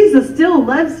 Jesus still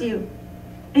loves you.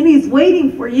 And He's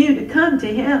waiting for you to come to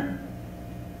Him.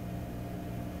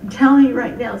 I'm telling you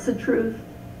right now, it's the truth.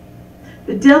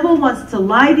 The devil wants to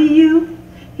lie to you.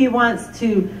 He wants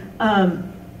to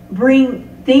bring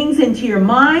things into your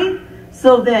mind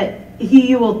so that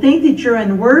you will think that you're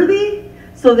unworthy,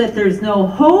 so that there's no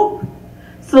hope,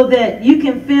 so that you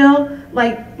can feel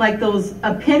like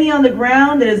a penny on the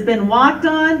ground that has been walked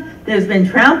on, that has been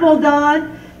trampled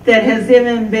on, that has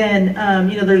even been,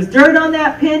 there's dirt on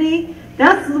that penny.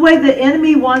 That's the way the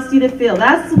enemy wants you to feel.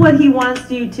 That's what he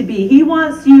wants you to be. He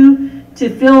wants you to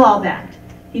feel all that.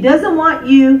 He doesn't want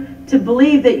you to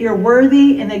believe that you're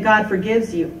worthy and that God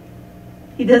forgives you.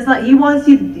 He does not. He wants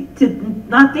you to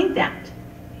not think that.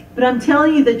 But I'm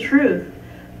telling you the truth.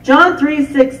 John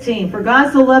 3:16, for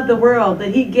God so loved the world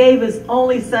that He gave His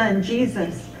only Son,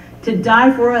 Jesus, to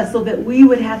die for us so that we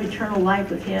would have eternal life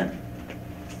with Him.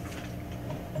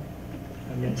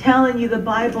 I'm telling you, the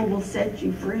Bible will set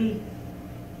you free.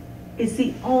 It's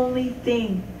the only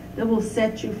thing that will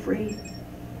set you free.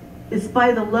 It's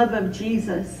by the love of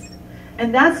Jesus.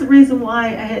 And that's the reason why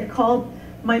I had called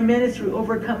my ministry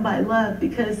Overcome by Love,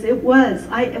 because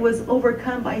I was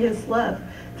overcome by His love.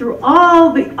 Through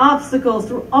all the obstacles,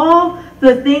 through all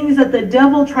the things that the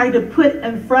devil tried to put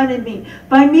in front of me,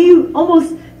 by me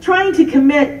almost trying to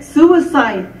commit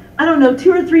suicide. I don't know,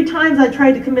 2 or 3 times I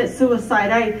tried to commit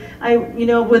suicide. I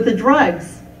with the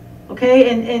drugs, okay,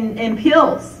 and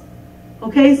pills.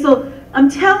 Okay, so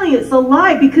I'm telling you, it's a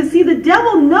lie, because see, the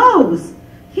devil knows.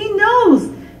 He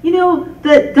knows,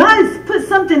 that God's put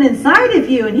something inside of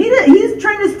you, and he's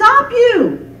trying to stop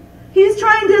you. He's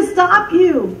trying to stop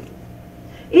you.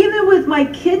 Even with my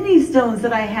kidney stones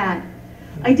that I had,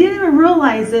 I didn't even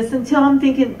realize this until I'm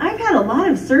thinking, I've had a lot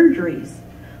of surgeries.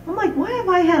 I'm like, why have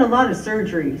I had a lot of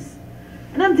surgeries?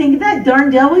 And I'm thinking, that darn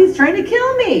devil, he's trying to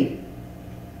kill me.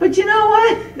 But you know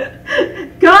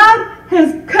what? God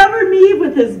has covered me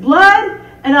with His blood,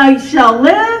 and I shall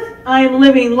live. I am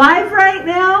living life right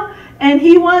now, and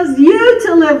He wants you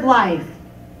to live life.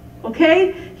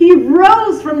 Okay? He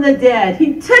rose from the dead.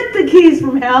 He took the keys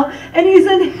from hell, and He's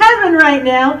in heaven right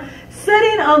now,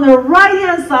 sitting on the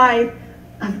right-hand side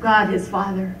of God, His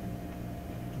Father.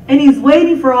 And He's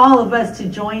waiting for all of us to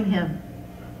join Him.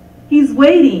 He's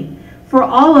waiting for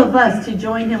all of us to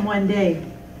join Him one day.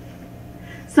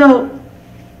 So,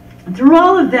 through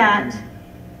all of that,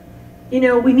 we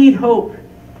need hope.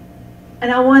 And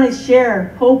I want to share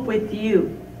hope with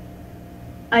you.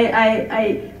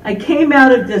 I came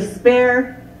out of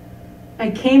despair.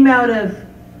 I came out of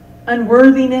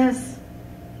unworthiness,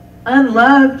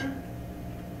 unloved,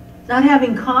 not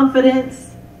having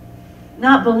confidence,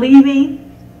 not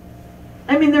believing.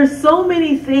 I mean, there's so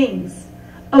many things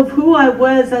of who I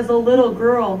was as a little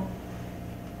girl.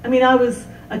 I mean, I was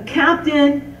a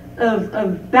captain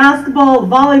of basketball,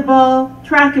 volleyball,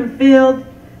 track and field.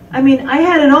 I mean, I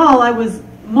had it all. I was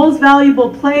most valuable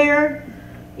player.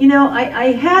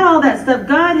 I had all that stuff.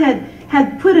 God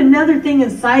had put another thing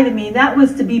inside of me, and that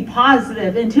was to be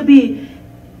positive and to be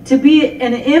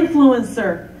an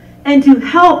influencer and to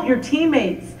help your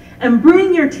teammates and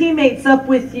bring your teammates up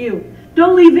with you.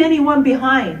 Don't leave anyone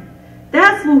behind.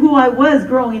 That's who I was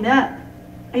growing up.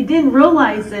 I didn't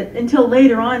realize it until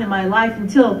later on in my life,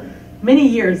 until many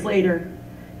years later,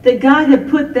 that God had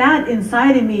put that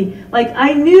inside of me. Like,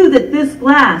 I knew that this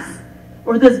glass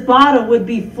or this bottle would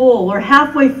be full, or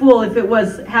halfway full if it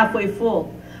was halfway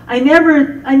full. I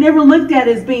never looked at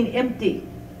it as being empty.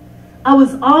 I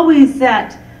was always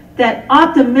that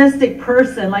optimistic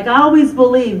person. Like, I always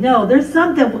believed, no, there's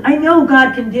something, I know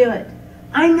God can do it.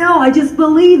 I know, I just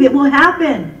believe it will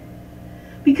happen.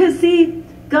 Because see,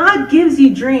 God gives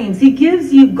you dreams. He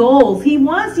gives you goals. He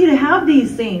wants you to have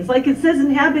these things. Like it says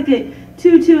in Habakkuk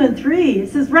 2, and 3. It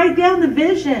says, write down the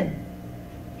vision.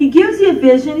 He gives you a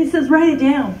vision. He says, write it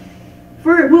down.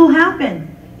 For it will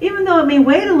happen. Even though it may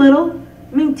wait a little.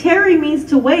 I mean, tarry means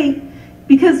to wait.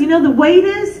 Because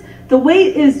the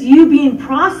wait is you being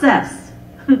processed.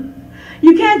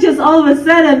 You can't just all of a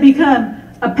sudden become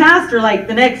a pastor like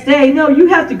the next day. No, you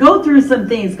have to go through some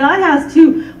things. God has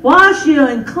to wash you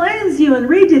and cleanse you and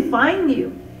redefine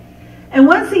you. And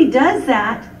once He does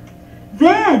that,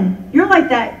 then you're like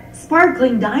that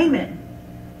sparkling diamond.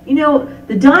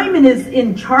 The diamond is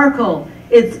in charcoal.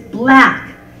 It's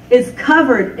black. it's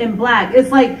covered in black.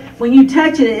 It's like when you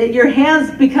touch it, your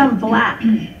hands become black.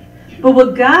 But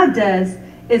what God does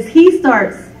is he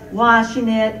starts washing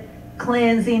it,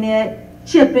 cleansing it,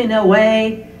 chipping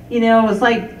away. You know, it's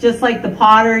like just like the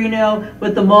potter, you know,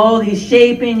 with the mold, he's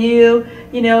shaping you,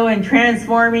 you know, and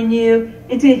transforming you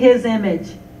into his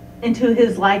image, into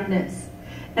his likeness.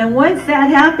 And once that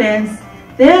happens,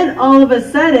 then all of a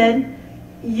sudden,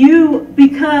 you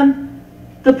become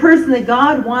the person that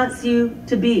God wants you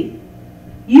to be.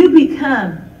 You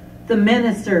become the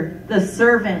minister, the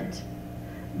servant,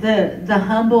 the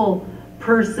humble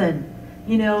person,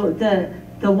 you know,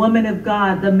 the woman of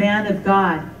God, the man of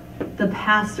God, the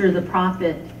pastor, the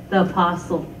prophet, the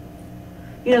apostle.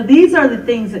 You know, these are the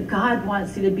things that God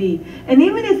wants you to be. And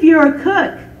even if you're a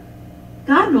cook,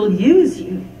 God will use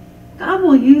you. God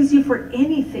will use you for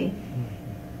anything,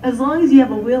 as long as you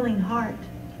have a willing heart.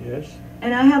 Yes.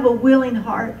 And I have a willing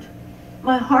heart.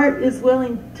 My heart is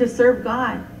willing to serve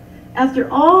God. After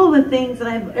all the things that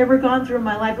I've ever gone through in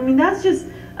my life, I mean, that's just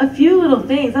a few little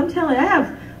things. I'm telling you,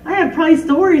 I have probably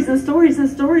stories and stories and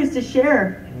stories to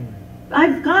share.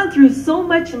 I've gone through so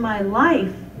much in my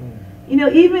life. You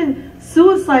know, even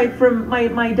suicide from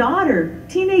my daughter,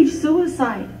 teenage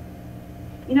suicide.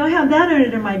 You know, I have that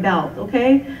under my belt,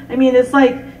 okay? I mean, it's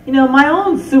like, you know, my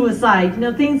own suicide, you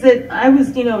know, things that I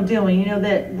was, you know, doing, you know,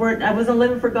 that I wasn't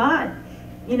living for God.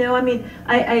 You know, I mean,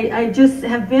 I just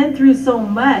have been through so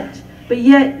much, but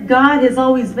yet God has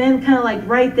always been kind of like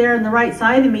right there on the right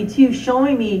side of me too,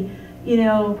 showing me, you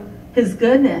know, his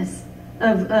goodness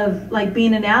of like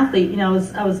being an athlete. You know,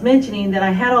 I was mentioning that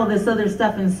I had all this other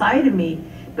stuff inside of me,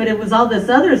 but it was all this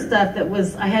other stuff that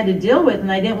I had to deal with,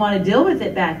 and I didn't want to deal with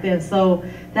it back then. So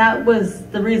that was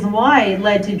the reason why it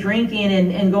led to drinking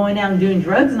and going out and doing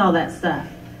drugs and all that stuff.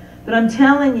 But I'm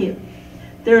telling you,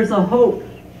 there's a hope.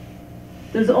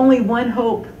 There's only one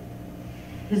hope.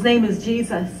 His name is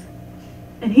Jesus.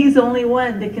 And he's the only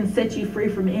one that can set you free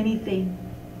from anything.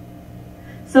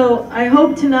 So I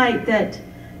hope tonight that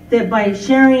by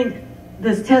sharing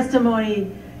this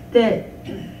testimony, that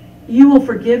you will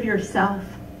forgive yourself.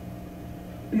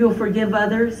 You will forgive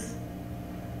others.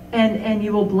 And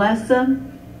you will bless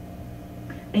them.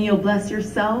 And you'll bless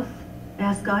yourself.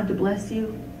 Ask God to bless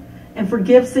you. And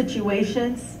forgive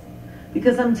situations.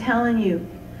 Because I'm telling you,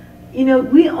 you know,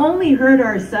 we only hurt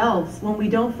ourselves when we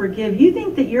don't forgive. You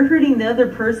think that you're hurting the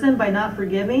other person by not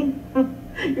forgiving?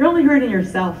 You're only hurting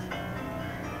yourself.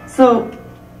 So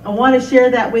I want to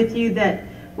share that with you, that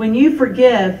when you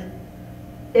forgive,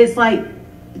 it's like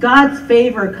God's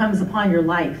favor comes upon your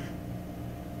life.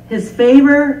 His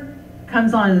favor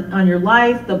comes on your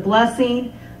life. The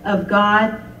blessing of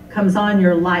God comes on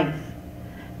your life.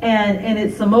 And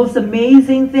it's the most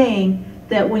amazing thing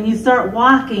that when you start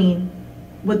walking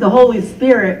with the Holy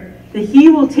Spirit, that he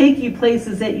will take you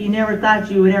places that you never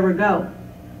thought you would ever go.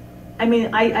 I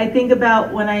mean, I think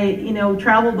about when I, you know,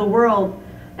 traveled the world,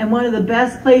 and one of the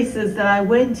best places that I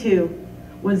went to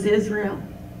was Israel.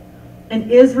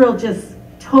 And Israel just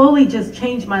totally just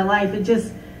changed my life. It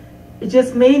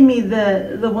just made me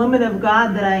the woman of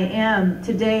God that I am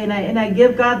today, and I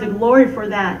give God the glory for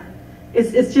that.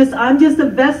 It's just, I'm just a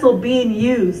vessel being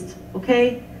used,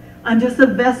 okay? I'm just a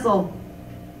vessel.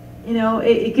 You know,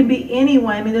 it can be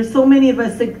anyone. I mean, there's so many of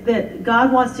us that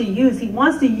God wants to use. He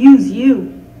wants to use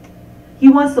you. He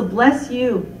wants to bless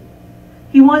you.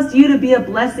 He wants you to be a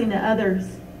blessing to others.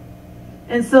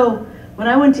 And so when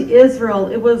I went to Israel,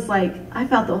 it was like I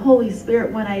felt the Holy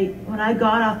Spirit when I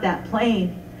got off that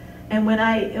plane. And when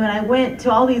I went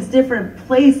to all these different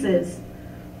places,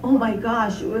 oh my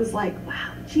gosh, it was like,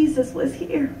 wow, Jesus was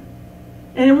here.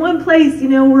 And in one place, you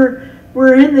know,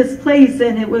 we're in this place,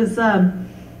 and it was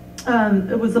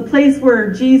a place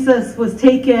where Jesus was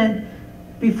taken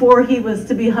before he was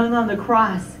to be hung on the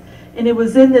cross. And it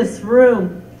was in this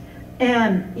room.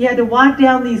 And you had to walk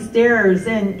down these stairs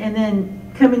and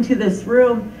then come into this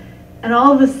room. And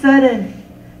all of a sudden,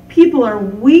 people are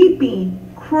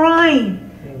weeping, crying.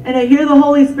 And I hear the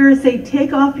Holy Spirit say,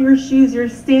 take off your shoes. You're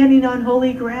standing on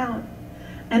holy ground.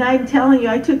 And I'm telling you,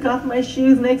 I took off my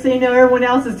shoes. Next thing you know, everyone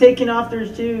else is taking off their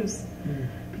shoes.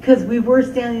 Because we were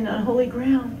standing on holy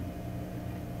ground.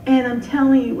 And I'm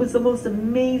telling you, it was the most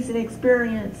amazing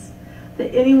experience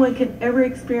that anyone can ever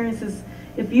experience.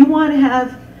 If you want to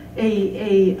have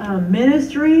a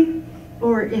ministry,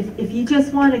 or if you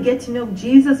just want to get to know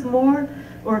Jesus more,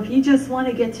 or if you just want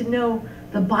to get to know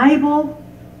the Bible,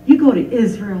 you go to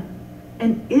Israel.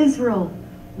 And Israel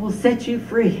will set you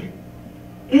free.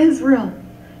 Israel.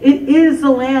 It is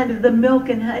the land of the milk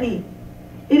and honey.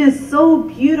 It is so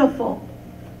beautiful.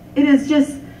 It is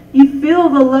just, You feel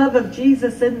the love of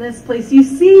Jesus in this place. You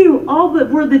see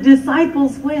where the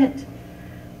disciples went,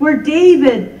 where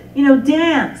David,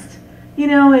 danced,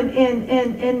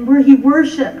 and where he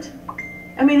worshiped.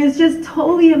 I mean, it's just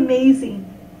totally amazing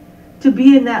to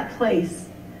be in that place.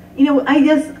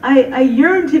 I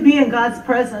yearn to be in God's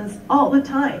presence all the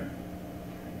time.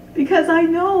 Because I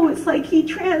know it's like he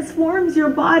transforms your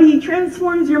body, he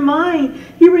transforms your mind,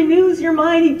 he renews your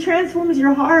mind, he transforms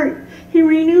your heart. He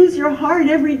renews your heart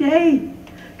every day.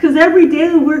 Because every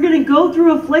day we're going to go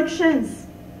through afflictions.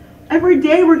 Every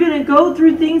day we're going to go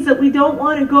through things that we don't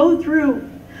want to go through.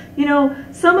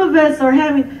 Some of us are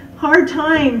having hard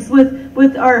times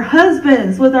with our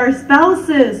husbands, with our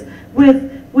spouses,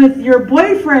 with your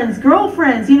boyfriends,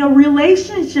 girlfriends,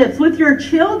 relationships, with your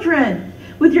children,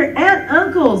 with your aunt,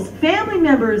 uncles, family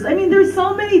members. I mean, there's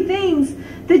so many things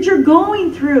that you're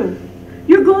going through.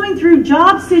 You're going through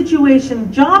job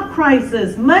situations, job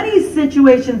crisis, money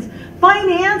situations,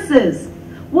 finances,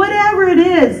 whatever it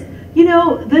is.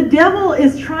 The devil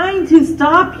is trying to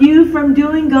stop you from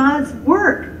doing God's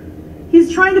work.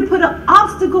 He's trying to put an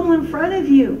obstacle in front of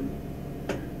you.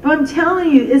 But I'm telling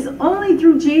you, it's only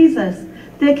through Jesus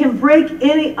that can break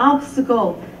any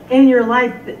obstacle in your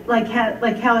life, like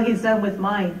how he's done with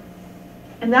mine.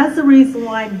 And that's the reason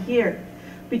why I'm here.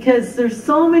 Because there's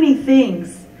so many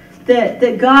things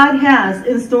that God has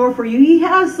in store for you. He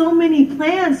has so many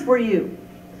plans for you.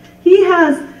 He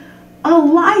has a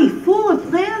life full of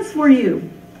plans for you.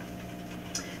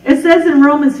 It says in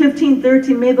Romans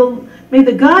 15:13, may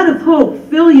the God of hope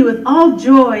fill you with all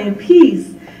joy and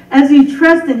peace as you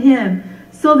trust in him,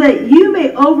 so that you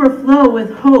may overflow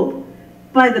with hope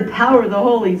by the power of the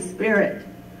Holy Spirit.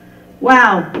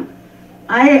 Wow.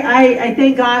 I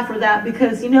thank God for that,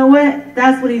 because you know what?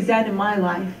 That's what he's done in my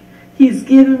life. He's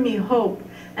given me hope,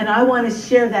 and I want to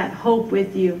share that hope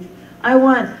with you. I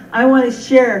want to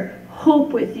share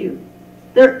hope with you.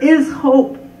 There is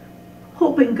hope.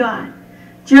 Hope in God.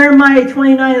 Jeremiah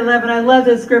 29:11. I love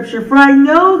this scripture. For I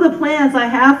know the plans I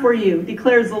have for you,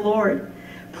 declares the Lord.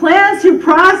 Plans to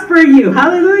prosper you.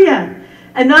 Hallelujah.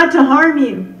 And not to harm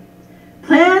you.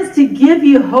 Plans to give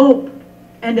you hope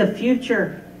and a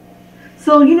future.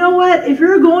 So you know what? If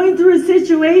you're going through a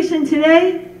situation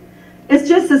today, it's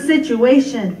just a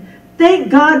situation. Thank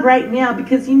God right now,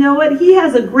 because you know what? He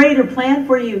has a greater plan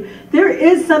for you. There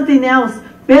is something else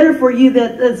better for you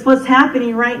that's what's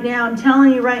happening right now. I'm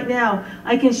telling you right now,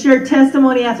 I can share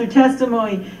testimony after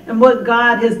testimony and what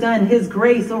God has done, his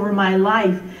grace over my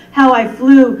life. How I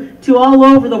flew to all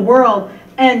over the world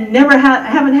and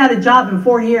haven't had a job in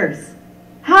 4 years.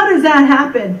 How does that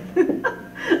happen?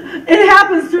 It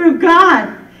happens through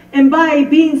God and by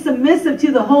being submissive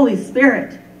to the Holy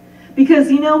Spirit.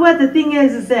 Because you know what? The thing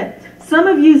is that some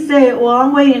of you say, well,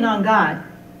 I'm waiting on God.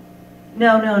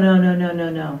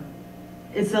 No.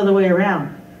 It's the other way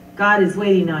around. God is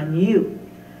waiting on you.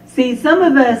 See, some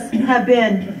of us have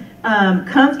been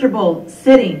comfortable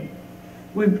sitting.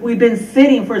 We've been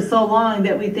sitting for so long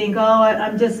that we think, oh,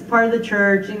 I'm just part of the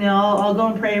church. I'll go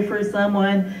and pray for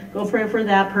someone. Go pray for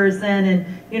that person.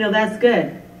 And, that's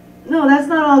good. No, that's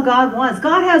not all God wants.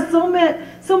 God has so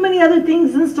many other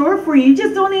things in store for you. You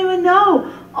just don't even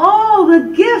know all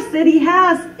the gifts that he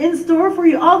has in store for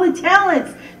you. All the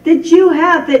talents that you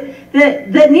have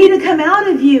that need to come out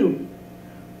of you.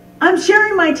 I'm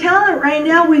sharing my talent right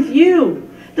now with you.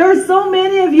 There are so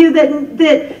many of you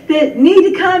that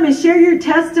need to come and share your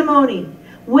testimony.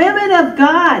 Women of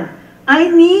God, I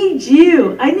need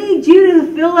you. I need you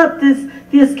to fill up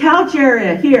this couch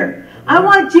area here. I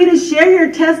want you to share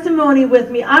your testimony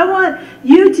with me. I want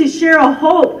you to share a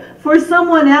hope for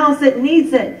someone else that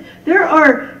needs it. There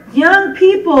are young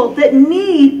people that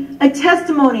need a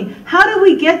testimony. How do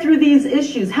we get through these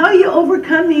issues? How do you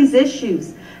overcome these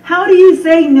issues? How do you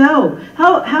say no?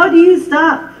 How do you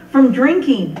stop from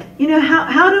drinking?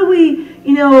 How do we,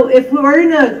 if we're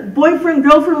in a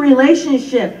boyfriend-girlfriend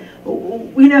relationship,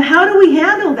 how do we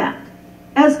handle that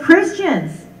as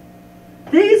Christians?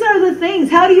 These are the things.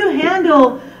 How do you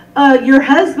handle your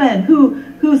husband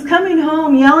who's coming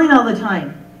home yelling all the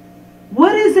time?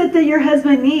 What is it that your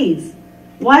husband needs?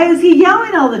 Why is he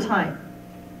yelling all the time?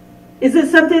 Is it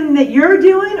something that you're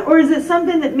doing, or is it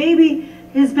something that maybe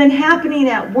has been happening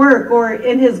at work or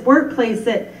in his workplace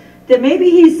that maybe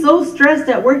he's so stressed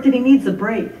at work that he needs a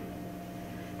break?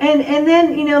 And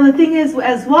then, the thing is,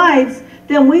 as wives,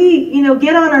 then we,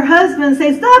 get on our husband and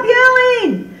say, stop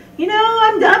yelling!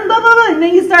 I'm done, blah, blah, blah. And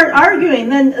then you start arguing.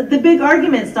 Then the big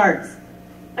argument starts.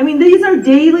 I mean, these are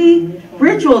daily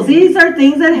rituals. These are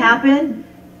things that happen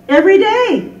every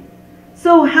day.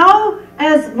 So how,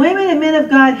 as women and men of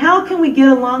God, how can we get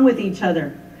along with each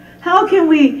other? How can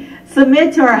we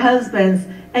submit to our husbands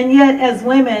and yet as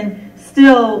women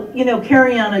still,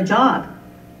 carry on a job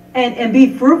and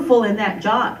be fruitful in that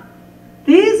job?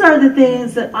 These are the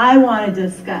things that I want to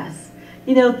discuss.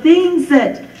 Things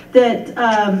that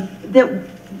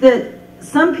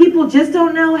some people just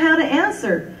don't know how to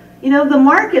answer. The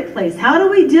marketplace. How do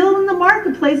we deal in the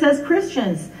marketplace as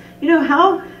Christians?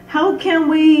 How can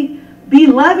we be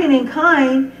loving and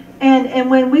kind? And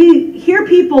when we hear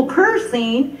people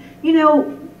cursing,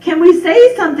 can we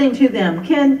say something to them?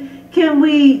 Can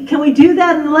we do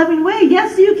that in a loving way?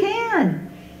 Yes, you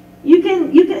can. You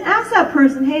can ask that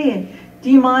person, hey, do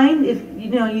you mind if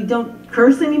you don't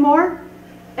curse anymore?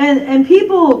 And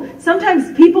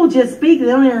sometimes people just speak, they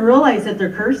don't even realize that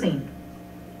they're cursing.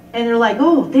 And they're like,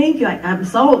 oh, thank you. I'm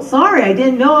so sorry. I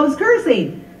didn't know I was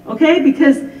cursing. Okay?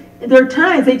 Because there are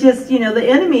times they just, the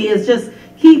enemy is just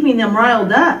keeping them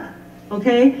riled up.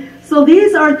 Okay? So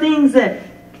these are things that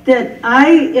I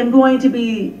am going to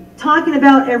be talking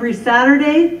about every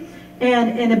Saturday,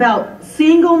 and about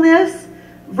singleness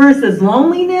versus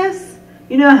loneliness.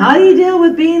 How do you deal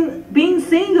with being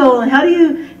single, and how do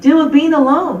you deal with being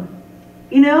alone?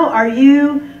 Are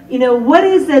you, what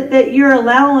is it that you're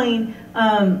allowing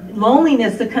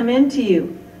loneliness to come into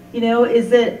you?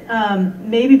 Is it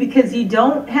maybe because you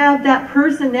don't have that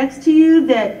person next to you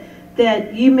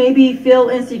that you maybe feel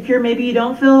insecure, maybe you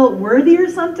don't feel worthy or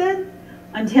something?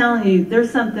 I'm telling you,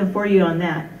 there's something for you on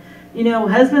that.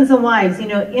 Husbands and wives,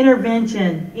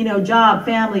 intervention, job,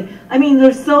 family. I mean,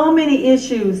 there's so many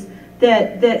issues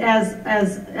that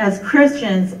as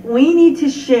Christians, we need to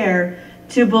share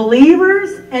to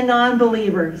believers and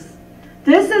non-believers.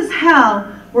 This is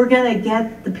how we're going to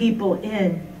get the people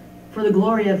in for the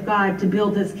glory of God to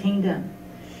build His kingdom,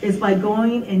 is by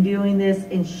going and doing this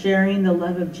and sharing the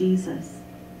love of Jesus.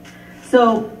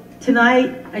 So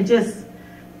tonight, I just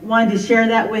wanted to share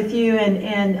that with you,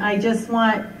 and I just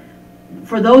want,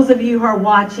 for those of you who are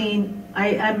watching,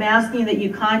 I'm asking that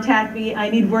you contact me. I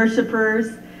need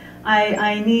worshipers.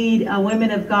 I need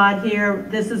women of God here.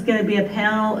 This is going to be a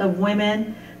panel of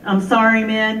women. I'm sorry,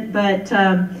 men, but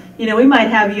we might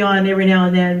have you on every now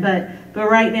and then. But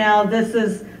right now,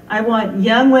 I want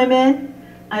young women.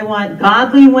 I want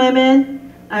godly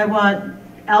women. I want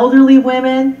elderly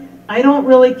women. I don't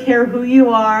really care who you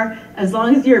are, as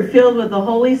long as you're filled with the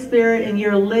Holy Spirit and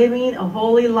you're living a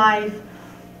holy life.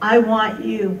 I want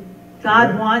you.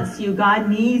 God wants you. God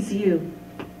needs you.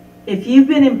 If you've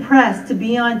been impressed to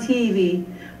be on TV,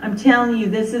 I'm telling you,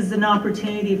 this is an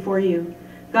opportunity for you.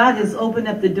 God has opened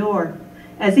up the door.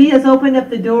 As He has opened up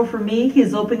the door for me, He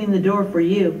is opening the door for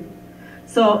you.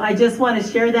 So I just want to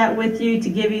share that with you to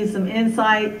give you some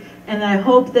insight, and I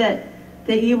hope that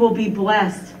you will be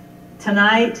blessed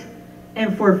tonight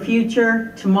and for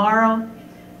future tomorrow.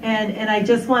 And I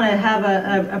just want to have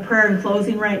a prayer in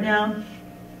closing right now.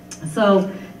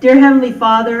 So, dear Heavenly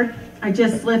Father, I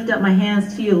just lift up my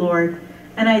hands to you, Lord.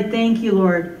 And I thank you,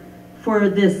 Lord, for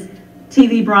this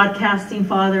TV broadcasting,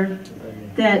 Father,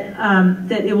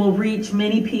 that it will reach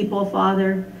many people,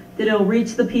 Father, that it will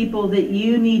reach the people that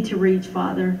you need to reach,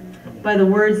 Father, by the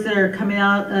words that are coming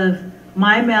out of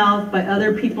my mouth, by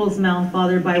other people's mouth,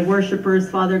 Father, by worshipers,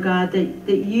 Father God,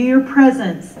 that your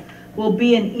presence will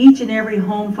be in each and every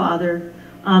home, Father,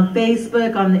 on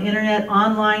Facebook, on the internet,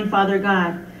 online, Father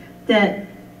God, that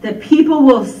people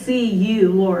will see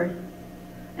you, Lord.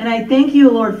 And I thank you,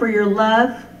 Lord, for your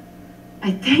love.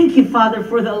 I thank you, Father,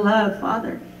 for the love,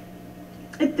 Father.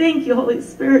 I thank you, Holy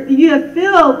Spirit, that you have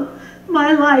filled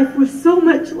my life with so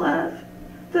much love,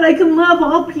 that I can love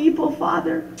all people,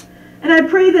 Father. And I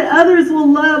pray that others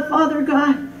will love, Father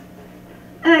God.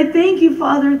 And I thank you,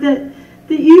 Father, that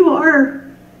you are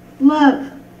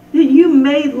love, that you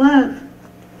made love.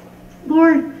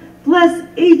 Lord, bless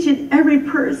each and every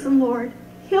person, Lord.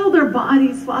 Heal their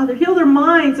bodies, Father. Heal their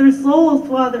minds, their souls,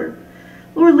 Father.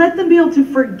 Lord, let them be able to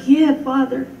forgive,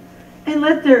 Father. And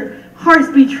let their hearts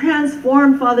be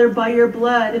transformed, Father, by your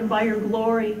blood and by your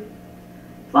glory.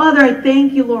 Father, I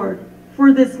thank you, Lord,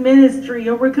 for this ministry,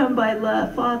 Overcome by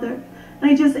Love, Father. And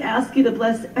I just ask you to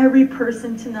bless every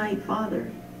person tonight, Father.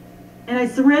 And I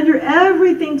surrender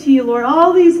everything to you, Lord.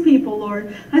 All these people,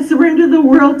 Lord. I surrender the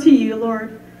world to you,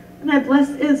 Lord. And I bless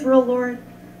Israel, Lord.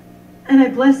 And I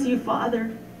bless you,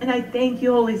 Father. And I thank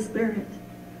you, Holy Spirit.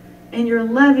 In your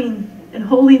loving and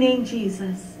holy name,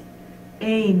 Jesus.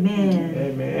 Amen.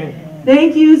 Amen.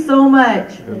 Thank you so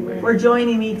much Amen. for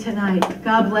joining me tonight.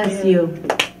 God bless you.